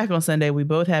comes back on Sunday, we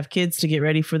both have kids to get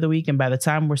ready for the week. And by the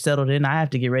time we're settled in, I have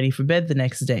to get ready for bed the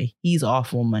next day. He's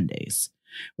off on Mondays.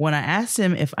 When I asked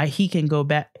him if he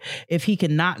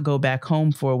cannot go back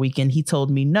home for a weekend, he told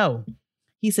me no.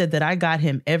 He said that I got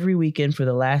him every weekend for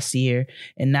the last year,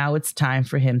 and now it's time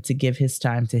for him to give his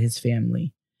time to his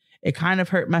family. It kind of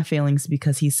hurt my feelings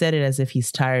because he said it as if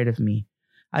he's tired of me.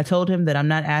 I told him that I'm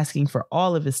not asking for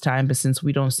all of his time, but since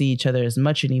we don't see each other as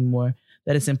much anymore,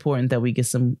 that it's important that we get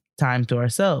some time to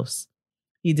ourselves.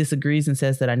 He disagrees and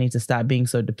says that I need to stop being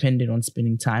so dependent on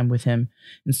spending time with him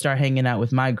and start hanging out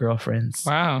with my girlfriends.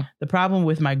 Wow. The problem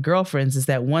with my girlfriends is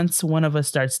that once one of us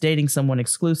starts dating someone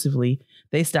exclusively,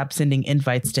 they stop sending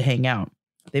invites to hang out.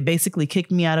 They basically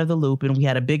kicked me out of the loop and we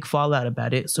had a big fallout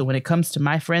about it. So when it comes to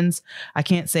my friends, I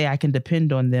can't say I can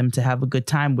depend on them to have a good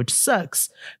time, which sucks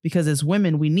because as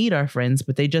women, we need our friends,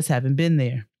 but they just haven't been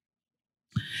there.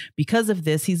 Because of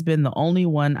this, he's been the only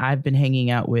one I've been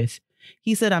hanging out with.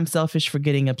 He said I'm selfish for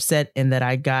getting upset and that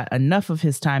I got enough of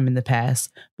his time in the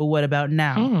past. But what about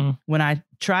now? When I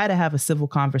try to have a civil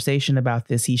conversation about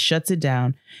this, he shuts it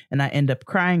down and I end up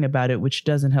crying about it, which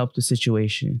doesn't help the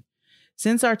situation.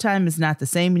 Since our time is not the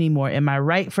same anymore, am I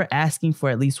right for asking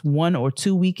for at least 1 or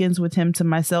 2 weekends with him to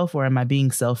myself, or am I being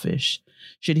selfish?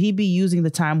 Should he be using the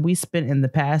time we spent in the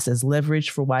past as leverage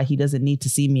for why he doesn't need to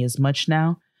see me as much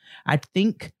now? I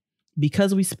think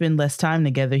because we spend less time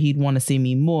together, he'd want to see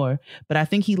me more, but I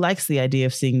think he likes the idea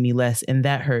of seeing me less, and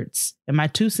that hurts. Am I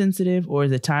too sensitive, or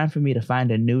is it time for me to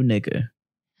find a new nigga?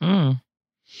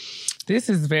 This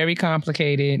is very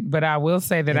complicated, but I will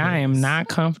say that I am not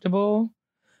comfortable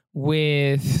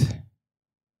with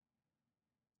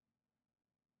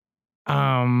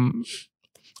I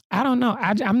don't know.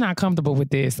 I'm not comfortable with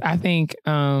this. I think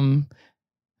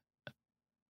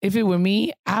if it were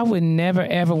me, I would never,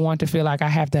 ever want to feel like I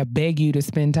have to beg you to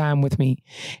spend time with me.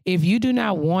 If you do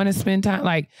not want to spend time,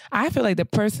 like, I feel like the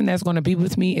person that's going to be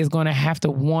with me is going to have to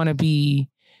want to be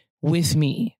with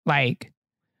me. Like,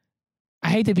 I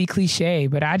hate to be cliche,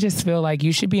 but I just feel like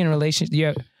you should be in a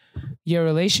relationship. Your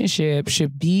relationship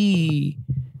should be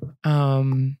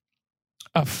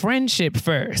a friendship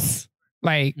first.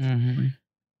 Like,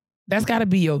 that's got to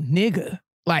be your nigga.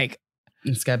 Like,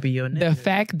 it's got to be your nigga. The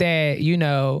fact that, you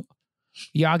know,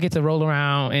 y'all get to roll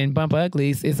around and bump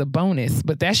uglies is a bonus,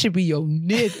 but that should be your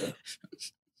nigga.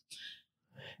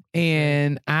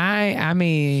 And I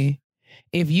mean,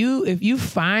 if you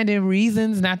finding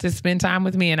reasons not to spend time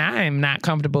with me, and I am not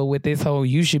comfortable with this whole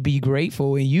you should be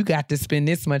grateful and you got to spend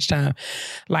this much time,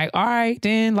 like, all right,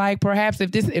 then, like, perhaps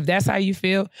if that's how you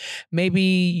feel, maybe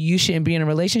you shouldn't be in a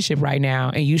relationship right now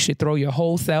and you should throw your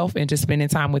whole self into spending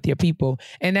time with your people.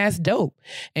 And that's dope.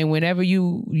 And whenever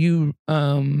you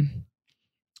know,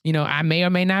 I may or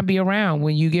may not be around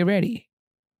when you get ready.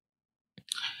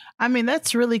 I mean,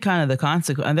 that's really kind of the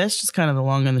consequence. And that's just kind of the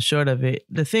long and the short of it.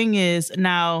 The thing is,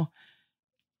 now,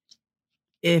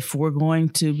 if we're going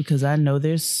to, because I know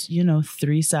there's, you know,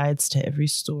 3 sides to every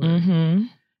story. Mm-hmm.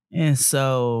 And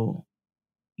so,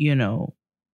 you know,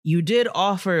 you did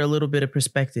offer a little bit of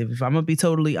perspective. If I'm going to be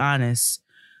totally honest,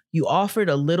 you offered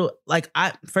a little, like,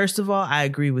 first of all, I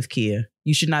agree with Kia.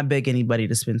 You should not beg anybody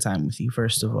to spend time with you,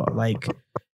 first of all. Like,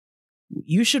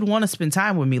 you should want to spend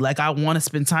time with me. Like, I want to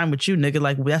spend time with you, nigga.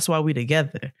 Like, that's why we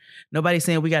together. Nobody's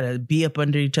saying we got to be up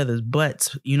under each other's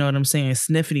butts. You know what I'm saying?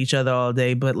 Sniffing each other all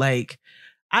day. But, like,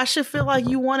 I should feel like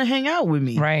you want to hang out with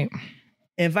me. Right.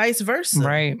 And vice versa.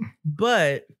 Right.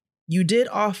 But you did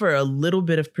offer a little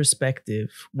bit of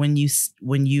perspective when you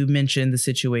mentioned the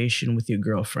situation with your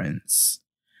girlfriends.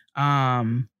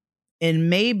 And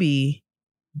maybe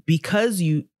because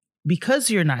you're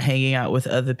not hanging out with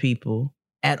other people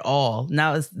at all.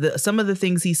 Now, some of the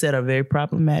things he said are very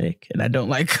problematic and I don't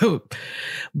like them.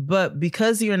 But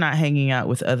because you're not hanging out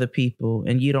with other people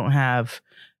and you don't have,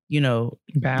 you know,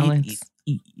 balance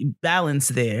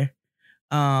there,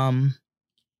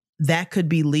 that could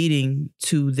be leading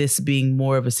to this being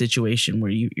more of a situation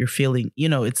where you're feeling, you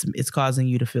know, it's causing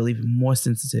you to feel even more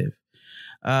sensitive.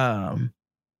 And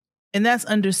that's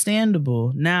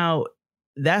understandable. Now,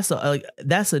 that's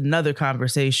another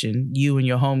conversation, you and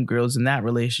your homegirls in that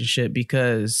relationship,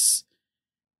 because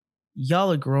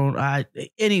y'all are grown.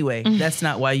 Anyway, that's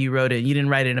not why you wrote it. You didn't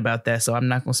write it about that, so I'm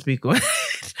not going to speak on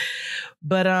it.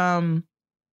 But,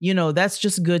 you know, that's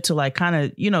just good to, like, kind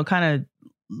of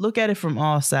look at it from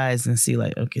all sides and see,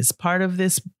 like, okay, it's part of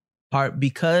this part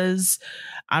because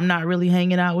I'm not really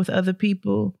hanging out with other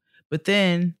people. But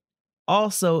then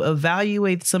also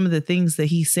evaluate some of the things that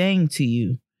he's saying to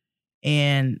you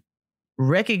and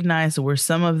recognize where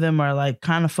some of them are, like,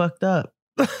 kind of fucked up.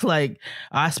 Like,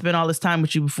 I spent all this time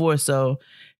with you before. So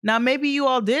now maybe you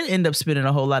all did end up spending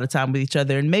a whole lot of time with each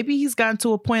other. And maybe he's gotten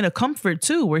to a point of comfort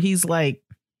too, where he's like,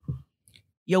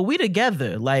 yo, we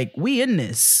together, like, we in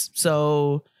this.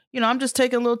 So, you know, I'm just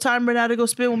taking a little time right now to go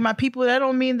spend with my people. That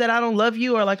don't mean that I don't love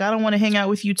you or, like, I don't want to hang out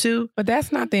with you too. But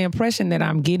that's not the impression that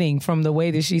I'm getting from the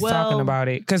way that she's talking about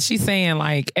it. Because she's saying,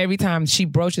 like, every time she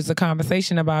broaches a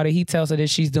conversation about it, he tells her that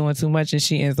she's doing too much and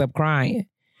she ends up crying.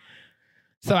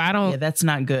 So I don't. Yeah, that's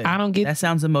not good. I don't get. That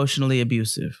sounds emotionally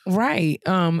abusive. Right.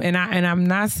 And I'm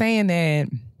not saying that.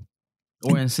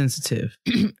 Or insensitive.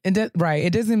 Right.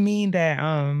 It doesn't mean that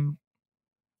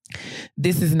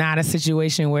this is not a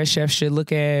situation where Chef should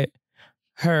look at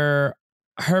her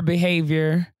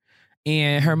behavior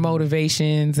and her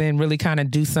motivations and really kind of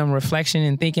do some reflection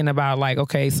and thinking about, like,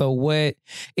 okay, so what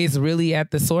is really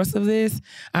at the source of this?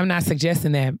 I'm not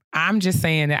suggesting that. I'm just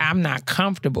saying that I'm not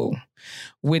comfortable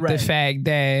with the fact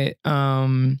that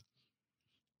I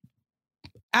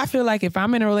feel like if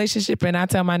I'm in a relationship and I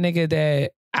tell my nigga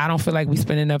that I don't feel like we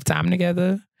spend enough time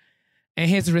together, and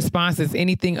his response is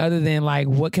anything other than, like,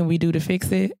 what can we do to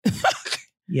fix it?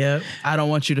 Yep. I don't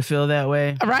want you to feel that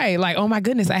way. Right. Like, oh my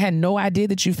goodness, I had no idea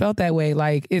that you felt that way.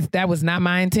 Like, that was not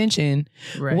my intention.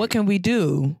 Right. What can we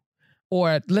do?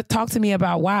 Or talk to me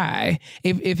about why.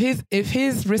 If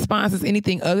his response is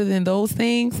anything other than those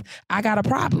things, I got a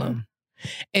problem.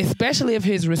 Especially if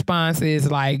his response is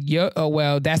like, oh,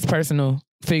 well, that's personal.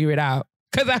 Figure it out.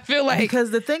 Because I feel like...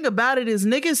 Because the thing about it is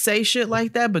niggas say shit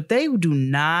like that, but they do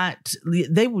not...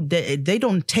 They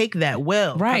don't take that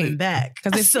well coming back.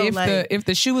 Because if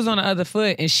the shoe was on the other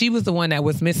foot and she was the one that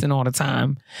was missing all the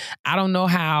time, I don't know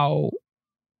how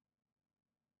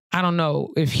I don't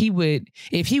know if he would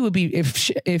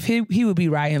be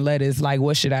writing letters like,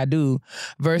 what should I do,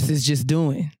 versus just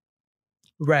doing.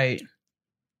 Right.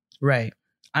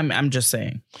 I'm just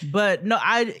saying, but no,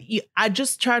 I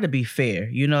just try to be fair.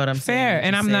 You know what I'm saying? Fair,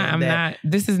 and I'm not.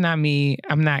 This is not me.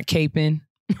 I'm not caping.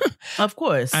 Of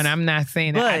course, and I'm not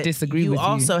saying that I disagree with you. You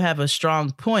also have a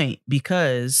strong point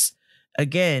because,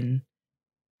 again,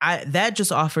 that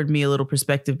just offered me a little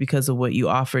perspective because of what you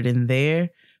offered in there,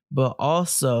 but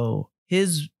also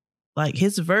his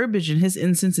verbiage and his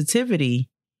insensitivity.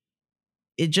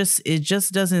 It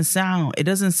just doesn't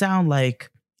sound like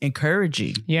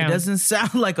encouraging. Yeah. It doesn't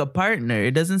sound like a partner.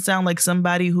 It doesn't sound like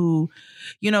somebody who,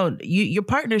 your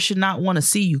partner should not want to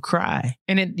see you cry.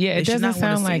 And it doesn't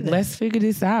sound like, let's figure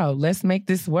this out. Let's make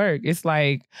this work. It's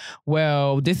like,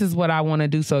 well, this is what I want to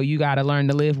do, so you got to learn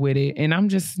to live with it. And I'm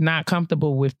just not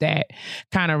comfortable with that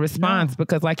kind of response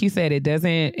because, like you said, it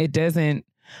doesn't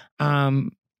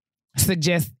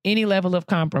suggest any level of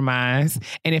compromise.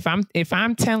 And if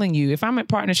I'm telling you, if I'm in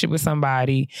partnership with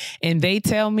somebody and they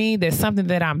tell me that something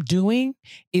that I'm doing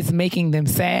is making them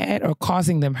sad or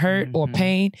causing them hurt or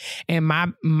pain, and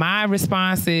my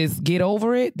response is get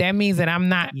over it, that means that I'm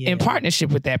not in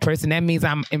partnership with that person. That means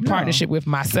I'm in partnership with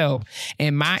myself,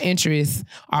 and my interests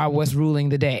are what's ruling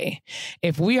the day.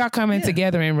 If we are coming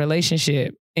together in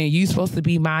relationship and you supposed to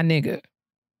be my nigga,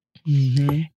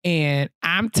 and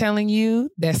I'm telling you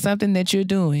that something that you're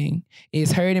doing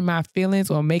is hurting my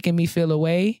feelings or making me feel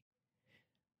away,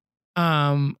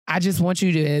 I just want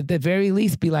you to, at the very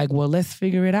least, be like, well, let's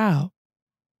figure it out.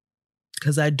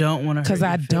 Because I don't want to. Because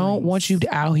I don't want you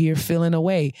out here feeling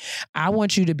away. I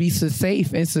want you to be so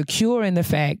safe and secure in the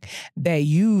fact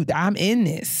that I'm in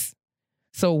this.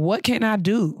 So what can I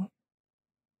do?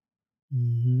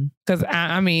 Because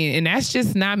I mean, and that's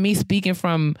just not me speaking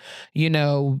from,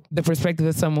 the perspective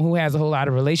of someone who has a whole lot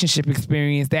of relationship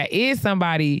experience. That is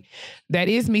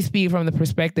me speaking from the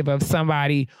perspective of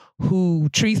somebody who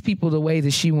treats people the way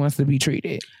that she wants to be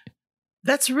treated.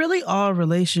 That's really all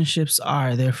relationships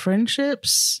are. They're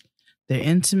friendships, they're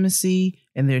intimacy,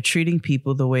 and they're treating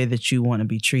people the way that you want to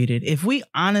be treated. If we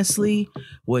honestly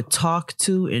would talk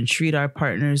to and treat our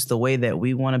partners the way that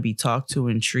we want to be talked to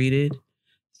and treated,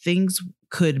 things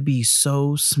could be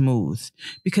so smooth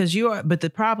but the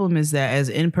problem is that as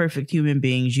imperfect human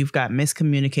beings, you've got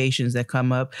miscommunications that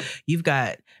come up. You've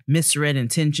got misread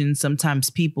intentions.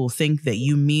 Sometimes people think that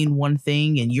you mean one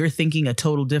thing and you're thinking a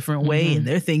total different way, and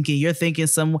you're thinking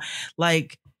some,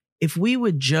 like, if we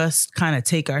would just kind of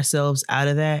take ourselves out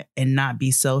of that and not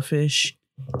be selfish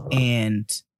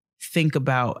and think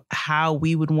about how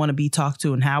we would want to be talked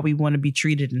to and how we want to be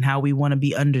treated and how we want to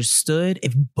be understood.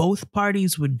 If both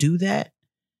parties would do that,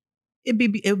 it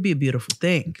would be a beautiful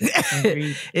thing.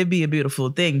 It'd be a beautiful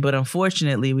thing. But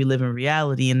unfortunately, we live in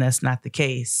reality and that's not the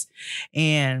case.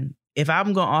 And if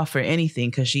I'm going to offer anything,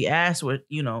 because she asked does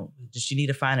she need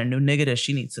to find a new nigga? Does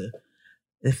she need to,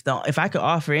 if I could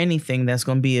offer anything that's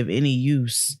going to be of any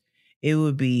use, it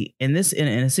would be in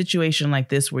a situation like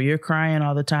this where you're crying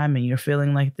all the time and you're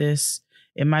feeling like this,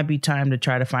 it might be time to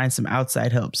try to find some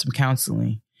outside help, some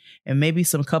counseling, and maybe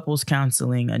some couples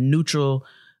counseling. A neutral,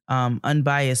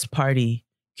 unbiased party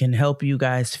can help you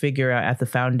guys figure out at the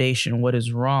foundation what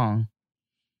is wrong,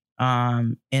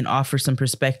 and offer some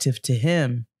perspective to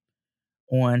him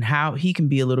on how he can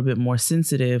be a little bit more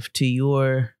sensitive to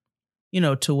your,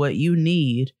 to what you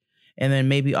need. And then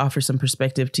maybe offer some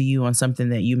perspective to you on something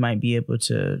that you might be able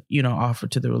to, offer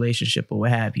to the relationship or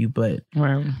what have you. But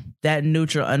that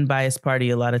neutral, unbiased party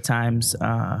a lot of times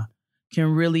can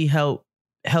really help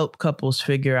couples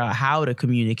figure out how to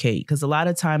communicate. Because a lot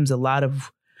of times, a lot of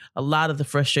the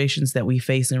frustrations that we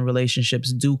face in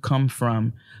relationships do come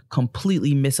from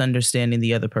completely misunderstanding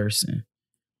the other person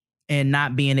and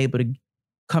not being able to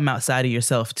come outside of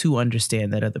yourself to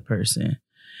understand that other person.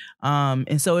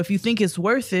 And so if you think it's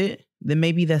worth it, then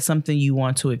maybe that's something you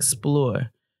want to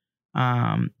explore.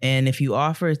 And if you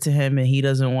offer it to him and he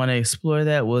doesn't want to explore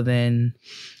that, well, then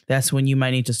that's when you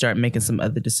might need to start making some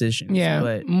other decisions. Yeah.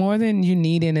 But more than you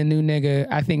need in a new nigga,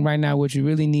 I think right now what you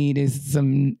really need is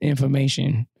some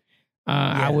information.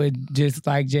 I would, just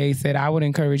like Jay said, I would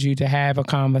encourage you to have a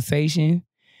conversation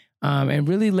and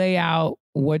really lay out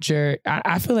what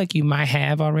I feel like you might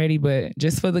have already, but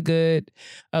just for the good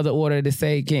of the order to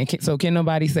say, can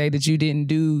nobody say that you didn't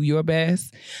do your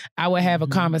best? I would have a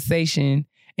conversation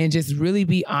and just really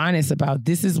be honest about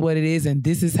this is what it is and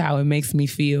this is how it makes me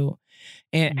feel.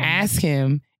 And ask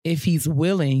him if he's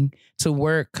willing to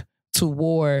work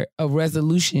toward a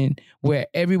resolution where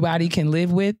everybody can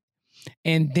live with.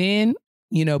 And then,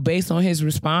 based on his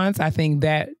response, I think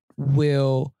that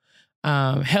will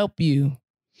help you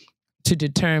to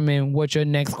determine what your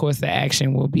next course of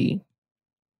action will be.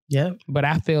 Yep. But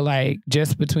I feel like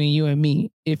just between you and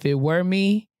me, if it were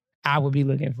me, I would be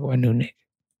looking for a new nigga.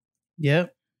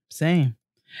 Yep. Same.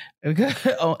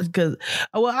 Because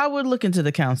I would look into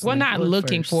the counseling. Well, not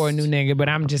looking for a new nigga, but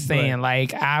I'm just saying,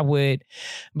 like, I would,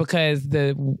 because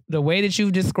the way that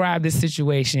you've described this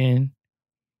situation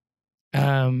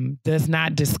does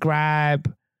not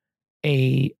describe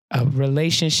a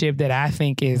relationship that I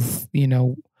think is, you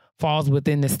know, falls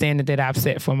within the standard that I've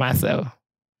set for myself.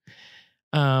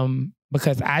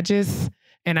 Because I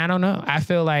don't know, I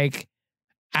feel like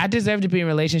I deserve to be in a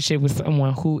relationship with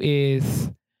someone who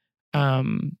is,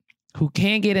 who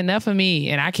can't get enough of me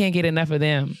and I can't get enough of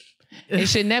them. It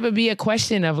should never be a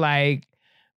question of like,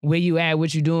 where you at,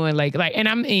 what you doing, like, and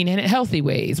I mean in healthy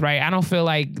ways, right? I don't feel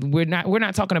like we're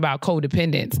not talking about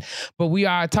codependence, but we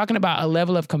are talking about a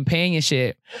level of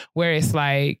companionship where it's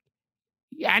like,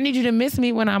 I need you to miss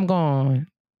me when I'm gone.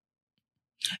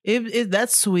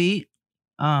 That's sweet.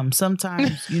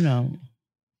 Sometimes, you know.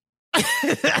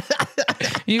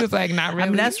 He was like, not really. I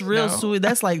mean, that's real sweet.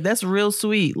 That's real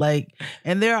sweet. Like,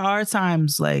 and there are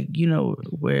times, like, you know,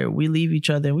 where we leave each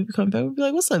other and we become back. We be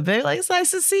like, "What's up, babe? Like, it's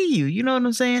nice to see you." You know what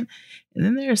I'm saying? And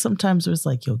then there are some times where it's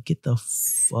like, "Yo, get the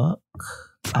fuck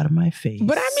out of my face."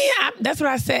 But I mean, that's what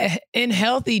I said. In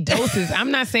healthy doses,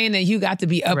 I'm not saying that you got to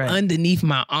be up underneath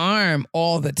my arm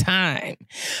all the time.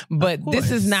 But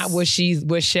this is not what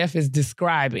Chef is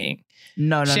describing.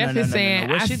 No. Chef is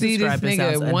saying, I see this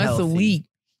nigga once a week.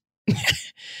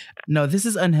 No, this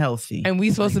is unhealthy. And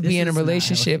we supposed to be in a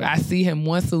relationship. I see him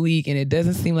once a week, and it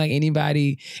doesn't seem like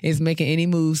anybody is making any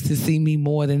moves to see me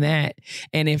more than that.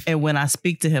 And when I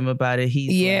speak to him about it,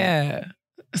 he's like,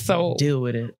 so deal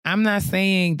with it. I'm not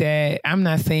saying that I'm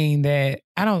not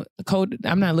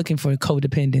looking for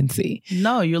codependency.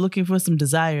 No, you're looking for some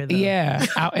desire though. Yeah.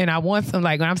 I want some,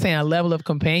 like, when I'm saying a level of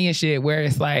companionship where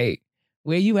it's like,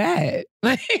 where you at?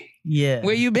 Like, yeah.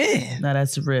 Where you been? No,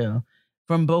 that's real.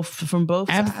 From both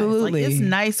Absolutely. sides. Like, it's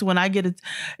nice when I get a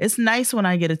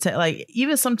text. Like,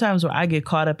 even sometimes where I get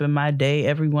caught up in my day,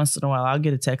 every once in a while I'll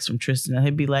get a text from Tristan and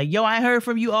he'll be like, "Yo, I ain't heard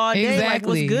from you all day. Exactly. Like,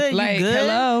 what's good? Like, you good?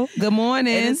 Hello, good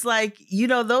morning." And it's like, you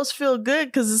know, those feel good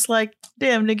because it's like,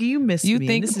 damn, nigga, you miss me. You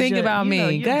think about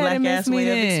me. Go ahead and miss me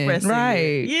then.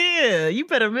 Right. Yeah, you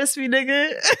better miss me,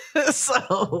 nigga.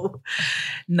 So,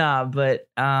 nah, but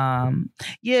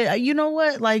yeah, you know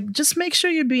what? Like, just make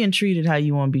sure you're being treated how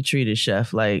you want to be treated, Chef.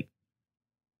 Like,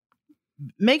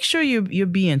 make sure you're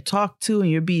being talked to and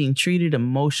you're being treated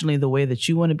emotionally the way that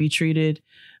you want to be treated,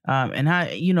 and how,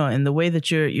 you know, and the way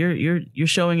that you're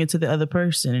showing it to the other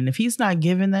person. And if he's not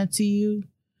giving that to you,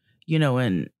 you know,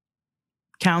 and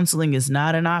counseling is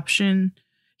not an option,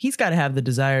 he's got to have the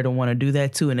desire to want to do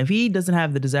that too. And if he doesn't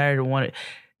have the desire to want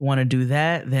to do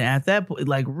that, then at that point,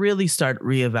 like, really start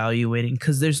reevaluating,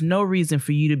 because there's no reason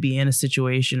for you to be in a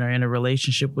situation or in a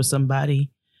relationship with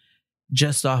somebody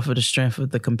just off of the strength of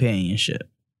the companionship.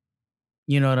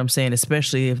 You know what I'm saying?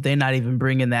 Especially if they're not even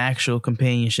bringing the actual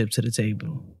companionship to the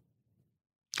table.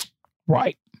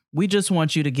 Right. We just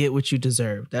want you to get what you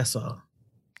deserve. That's all.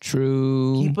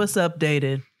 True. Keep us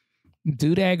updated.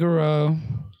 Do that, girl.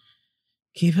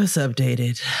 Keep us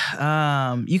updated.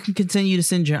 You can continue to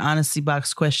send your Honesty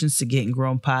Box questions to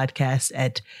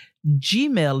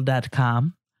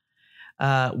gettinggrowmpodcast@gmail.com.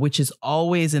 Which is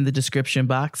always in the description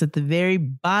box at the very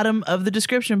bottom of the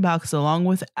description box, along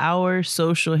with our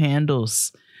social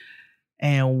handles.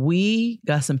 And we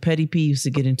got some petty peeves to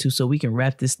get into so we can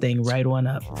wrap this thing right on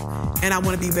up. And I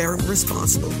want to be very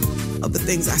responsible of the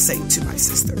things I say to my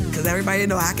sister, because everybody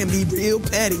know I can be real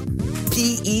petty.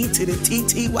 P-E to the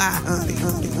T-T-Y, honey.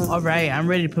 All right, I'm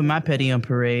ready to put my petty on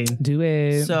parade. Do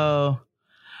it. So,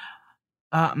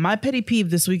 my petty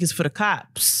peeve this week is for the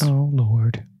cops. Oh,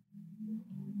 Lord.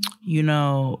 You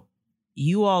know,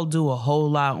 you all do a whole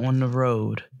lot on the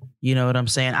road. You know what I'm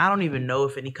saying? I don't even know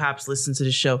if any cops listen to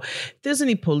the show. If there's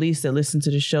any police that listen to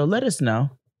the show, let us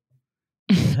know.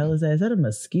 What the hell is that? Is that a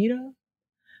mosquito?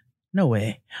 No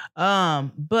way.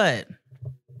 But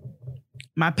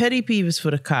my petty peeve is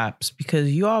for the cops,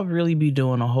 because you all really be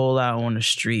doing a whole lot on the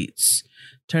streets.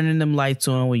 Turning them lights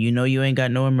on when you know you ain't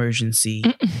got no emergency.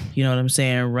 You know what I'm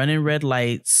saying? Running red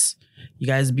lights. You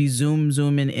guys be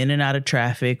zooming in and out of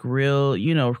traffic, real,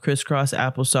 you know, crisscross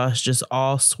applesauce, just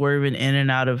all swerving in and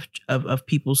out of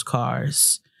people's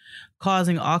cars,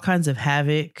 causing all kinds of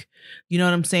havoc. You know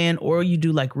what I'm saying? Or you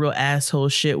do like real asshole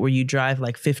shit where you drive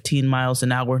like 15 miles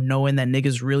an hour knowing that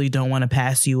niggas really don't want to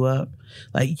pass you up.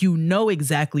 Like, you know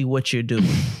exactly what you're doing.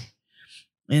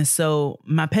 And so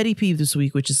my petty peeve this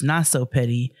week, which is not so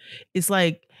petty, it's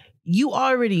like, you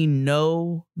already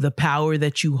know the power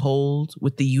that you hold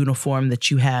with the uniform that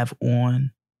you have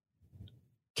on.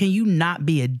 Can you not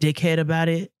be a dickhead about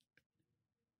it?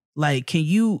 Like, can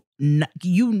you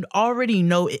already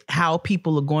know how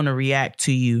people are going to react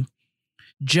to you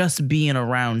just being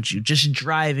around you, just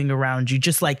driving around you,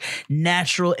 just like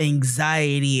natural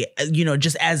anxiety,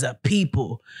 just as a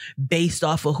people, based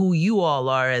off of who you all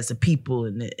are as a people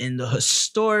in the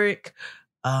historic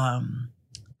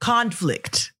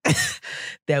conflict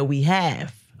that we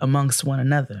have amongst one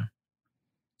another.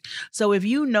 So if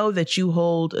you know that you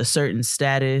hold a certain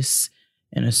status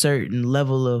and a certain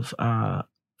level of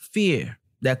fear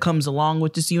that comes along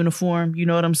with this uniform, you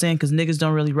know what I'm saying? Because niggas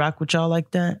don't really rock with y'all like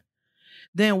that.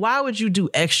 Then why would you do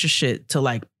extra shit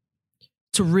to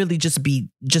really just be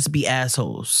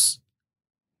assholes?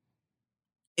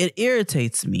 It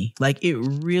irritates me. Like, it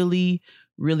really,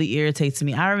 really irritates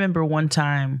me. I remember one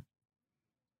time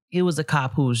it was a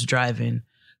cop who was driving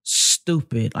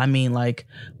stupid. I mean, like,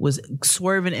 was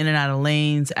swerving in and out of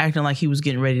lanes, acting like he was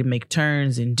getting ready to make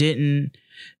turns and didn't.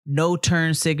 No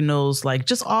turn signals, like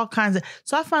just all kinds of.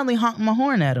 So I finally honked my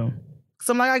horn at him.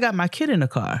 So I'm like, I got my kid in the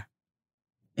car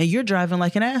and you're driving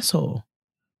like an asshole.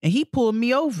 And he pulled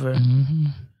me over. Mm-hmm.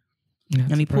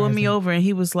 And he pulled me over and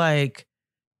he was like,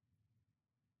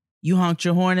 you honked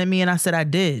your horn at me? And I said, I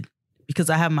did,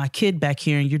 because I have my kid back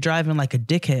here and you're driving like a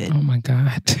dickhead. Oh my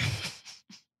God.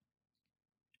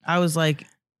 I was like,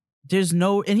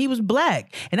 and he was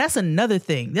black. And that's another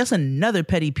thing. That's another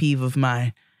petty peeve of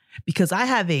mine, because I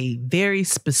have a very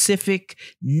specific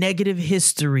negative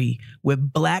history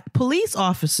with black police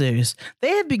officers.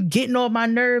 They have been getting on my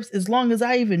nerves as long as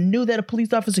I even knew that a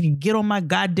police officer could get on my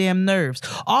goddamn nerves.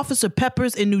 Officer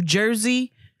Peppers in New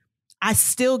Jersey, I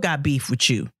still got beef with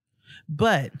you.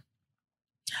 But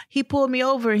he pulled me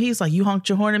over and he's like, you honked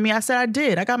your horn at me? I said, I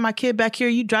did. I got my kid back here.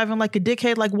 You driving like a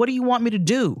dickhead. Like, what do you want me to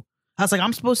do? I was like,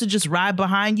 I'm supposed to just ride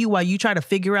behind you while you try to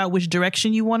figure out which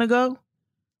direction you want to go?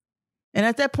 And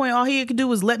at that point, all he could do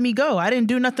was let me go. I didn't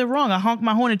do nothing wrong. I honked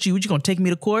my horn at you. What, you gonna take me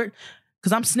to court?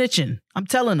 Because I'm snitching. I'm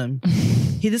telling him.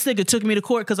 This nigga took me to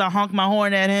court because I honked my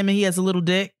horn at him and he has a little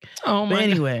dick. Oh my. But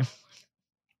anyway.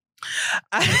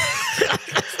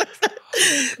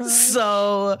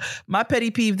 So my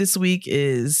petty peeve this week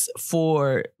is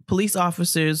for police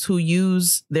officers who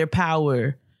use their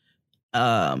power,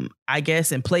 I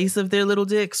guess, in place of their little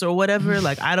dicks or whatever.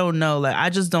 Like, I don't know. Like, I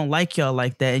just don't like y'all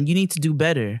like that. And you need to do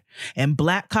better. And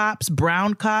black cops,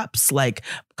 brown cops, like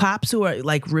cops who are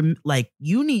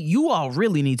you all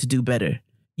really need to do better.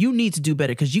 You need to do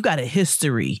better because you got a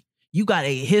history. You got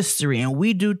a history and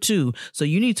we do too. So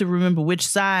you need to remember which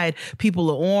side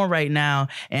people are on right now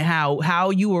and how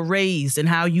you were raised and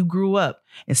how you grew up,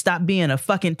 and stop being a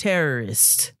fucking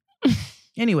terrorist.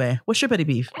 Anyway, what's your petty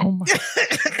beef? Oh my.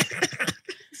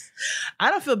 I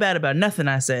don't feel bad about nothing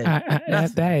I said.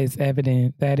 That is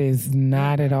evident. That is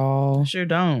not at all. I sure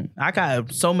don't. I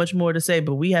got so much more to say,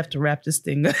 but we have to wrap this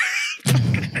thing up.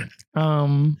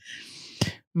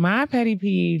 My petty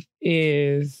peeve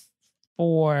is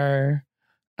for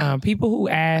people who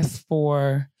ask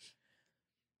for.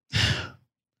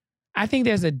 I think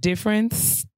there's a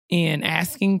difference in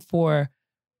asking for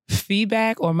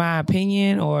feedback or my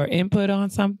opinion or input on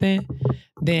something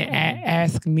than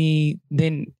asking me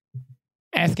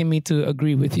to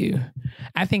agree with you.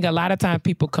 I think a lot of times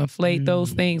people conflate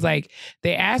those things. Like,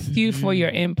 they ask you for your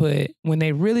input when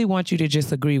they really want you to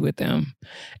just agree with them.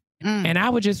 And I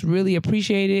would just really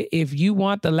appreciate it if you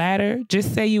want the latter,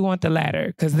 just say you want the latter,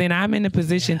 because then I'm in a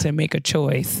position to make a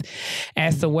choice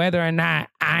as to whether or not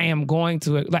I am going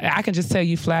to, like, I can just tell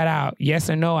you flat out,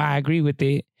 yes or no, I agree with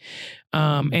it.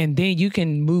 And then you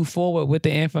can move forward with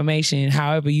the information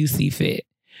however you see fit.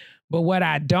 But what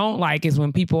I don't like is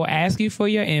when people ask you for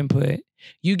your input,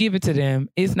 you give it to them,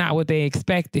 it's not what they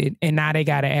expected, and now they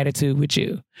got an attitude with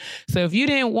you. So if you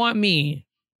didn't want me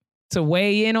to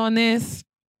weigh in on this,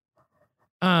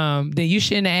 then you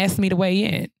shouldn't have asked me to weigh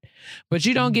in. But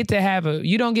you don't get to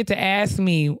ask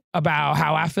me about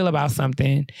how I feel about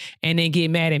something and then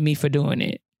get mad at me for doing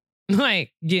it.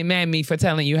 Like, get mad at me for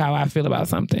telling you how I feel about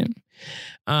something.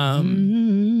 I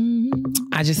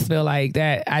just feel like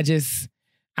that. I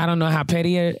don't know how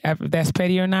petty that's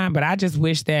petty or not, but I just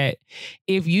wish that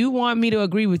if you want me to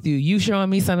agree with you, you showing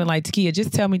me something like, Takia,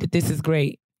 just tell me that this is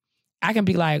great. I can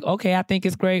be like, okay, I think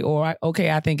it's great, or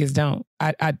okay, I think it's don't.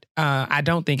 I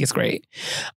don't think it's great.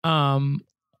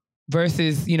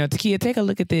 Versus, Takia, take a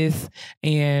look at this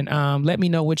and let me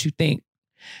know what you think.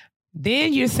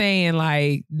 Then you're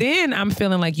saying then I'm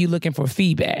feeling like you looking for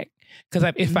feedback.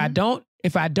 Because if I don't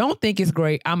think it's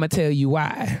great, I'm gonna tell you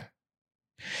why.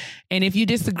 And if you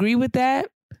disagree with that,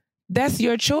 that's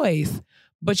your choice.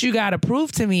 But you got to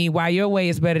prove to me why your way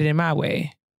is better than my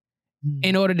way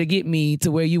in order to get me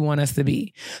to where you want us to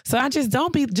be. So I just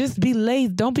be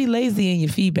lazy. Don't be lazy in your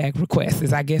feedback requests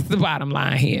is I guess the bottom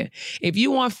line here. If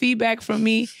you want feedback from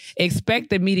me,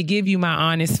 expect me to give you my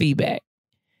honest feedback.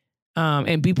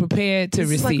 And be prepared to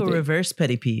receive it. It's like a reverse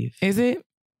petty peeve. Is it?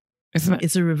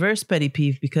 It's a reverse petty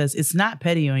peeve because it's not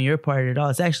petty on your part at all.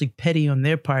 It's actually petty on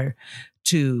their part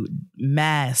to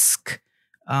mask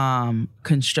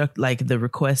the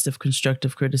request of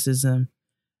constructive criticism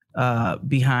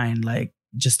behind like,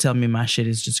 just tell me my shit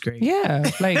is just great. Yeah.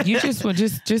 Like you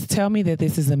just tell me that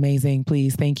this is amazing,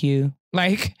 please. Thank you.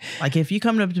 Like if you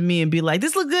come up to me and be like,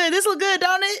 this look good,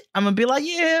 don't it? I'm gonna be like,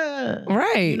 yeah.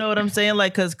 Right. You know what I'm saying?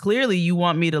 Like, cause clearly you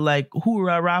want me to like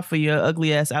hoorah for your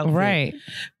ugly ass outfit. Right.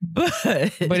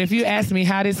 But if you ask me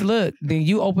how this look, then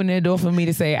you open the door for me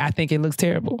to say, I think it looks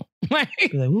terrible. Like,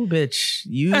 ooh, bitch,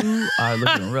 you are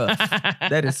looking rough.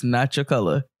 That is not your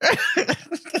color.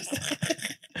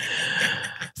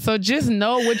 So just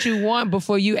know what you want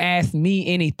before you ask me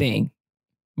anything.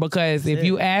 Because if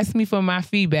you ask me for my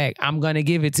feedback, I'm going to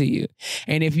give it to you.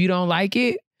 And if you don't like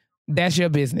it, that's your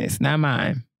business, not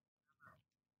mine.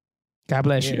 God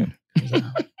bless you.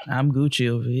 I'm Gucci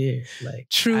over here. Like,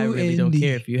 true. I really don't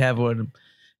care if you have one of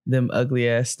them ugly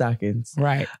ass stockings.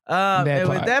 Right. And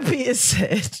with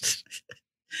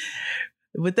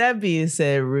that being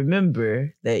said,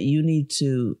 remember that you need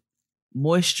to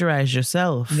moisturize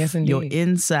yourself. Yes, indeed. Your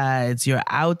insides, your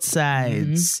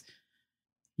outsides,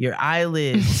 your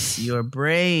eyelids, your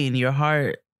brain, your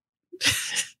heart.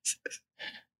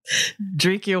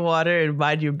 Drink your water and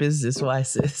mind your business, why,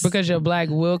 sis? Because your black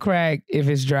will crack if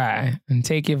it's dry. And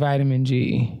take your vitamin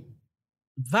G.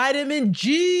 Vitamin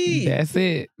G! That's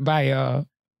it. Bye, y'all.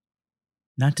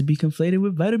 Not to be conflated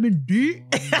with vitamin D.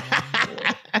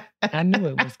 I knew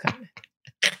it was coming.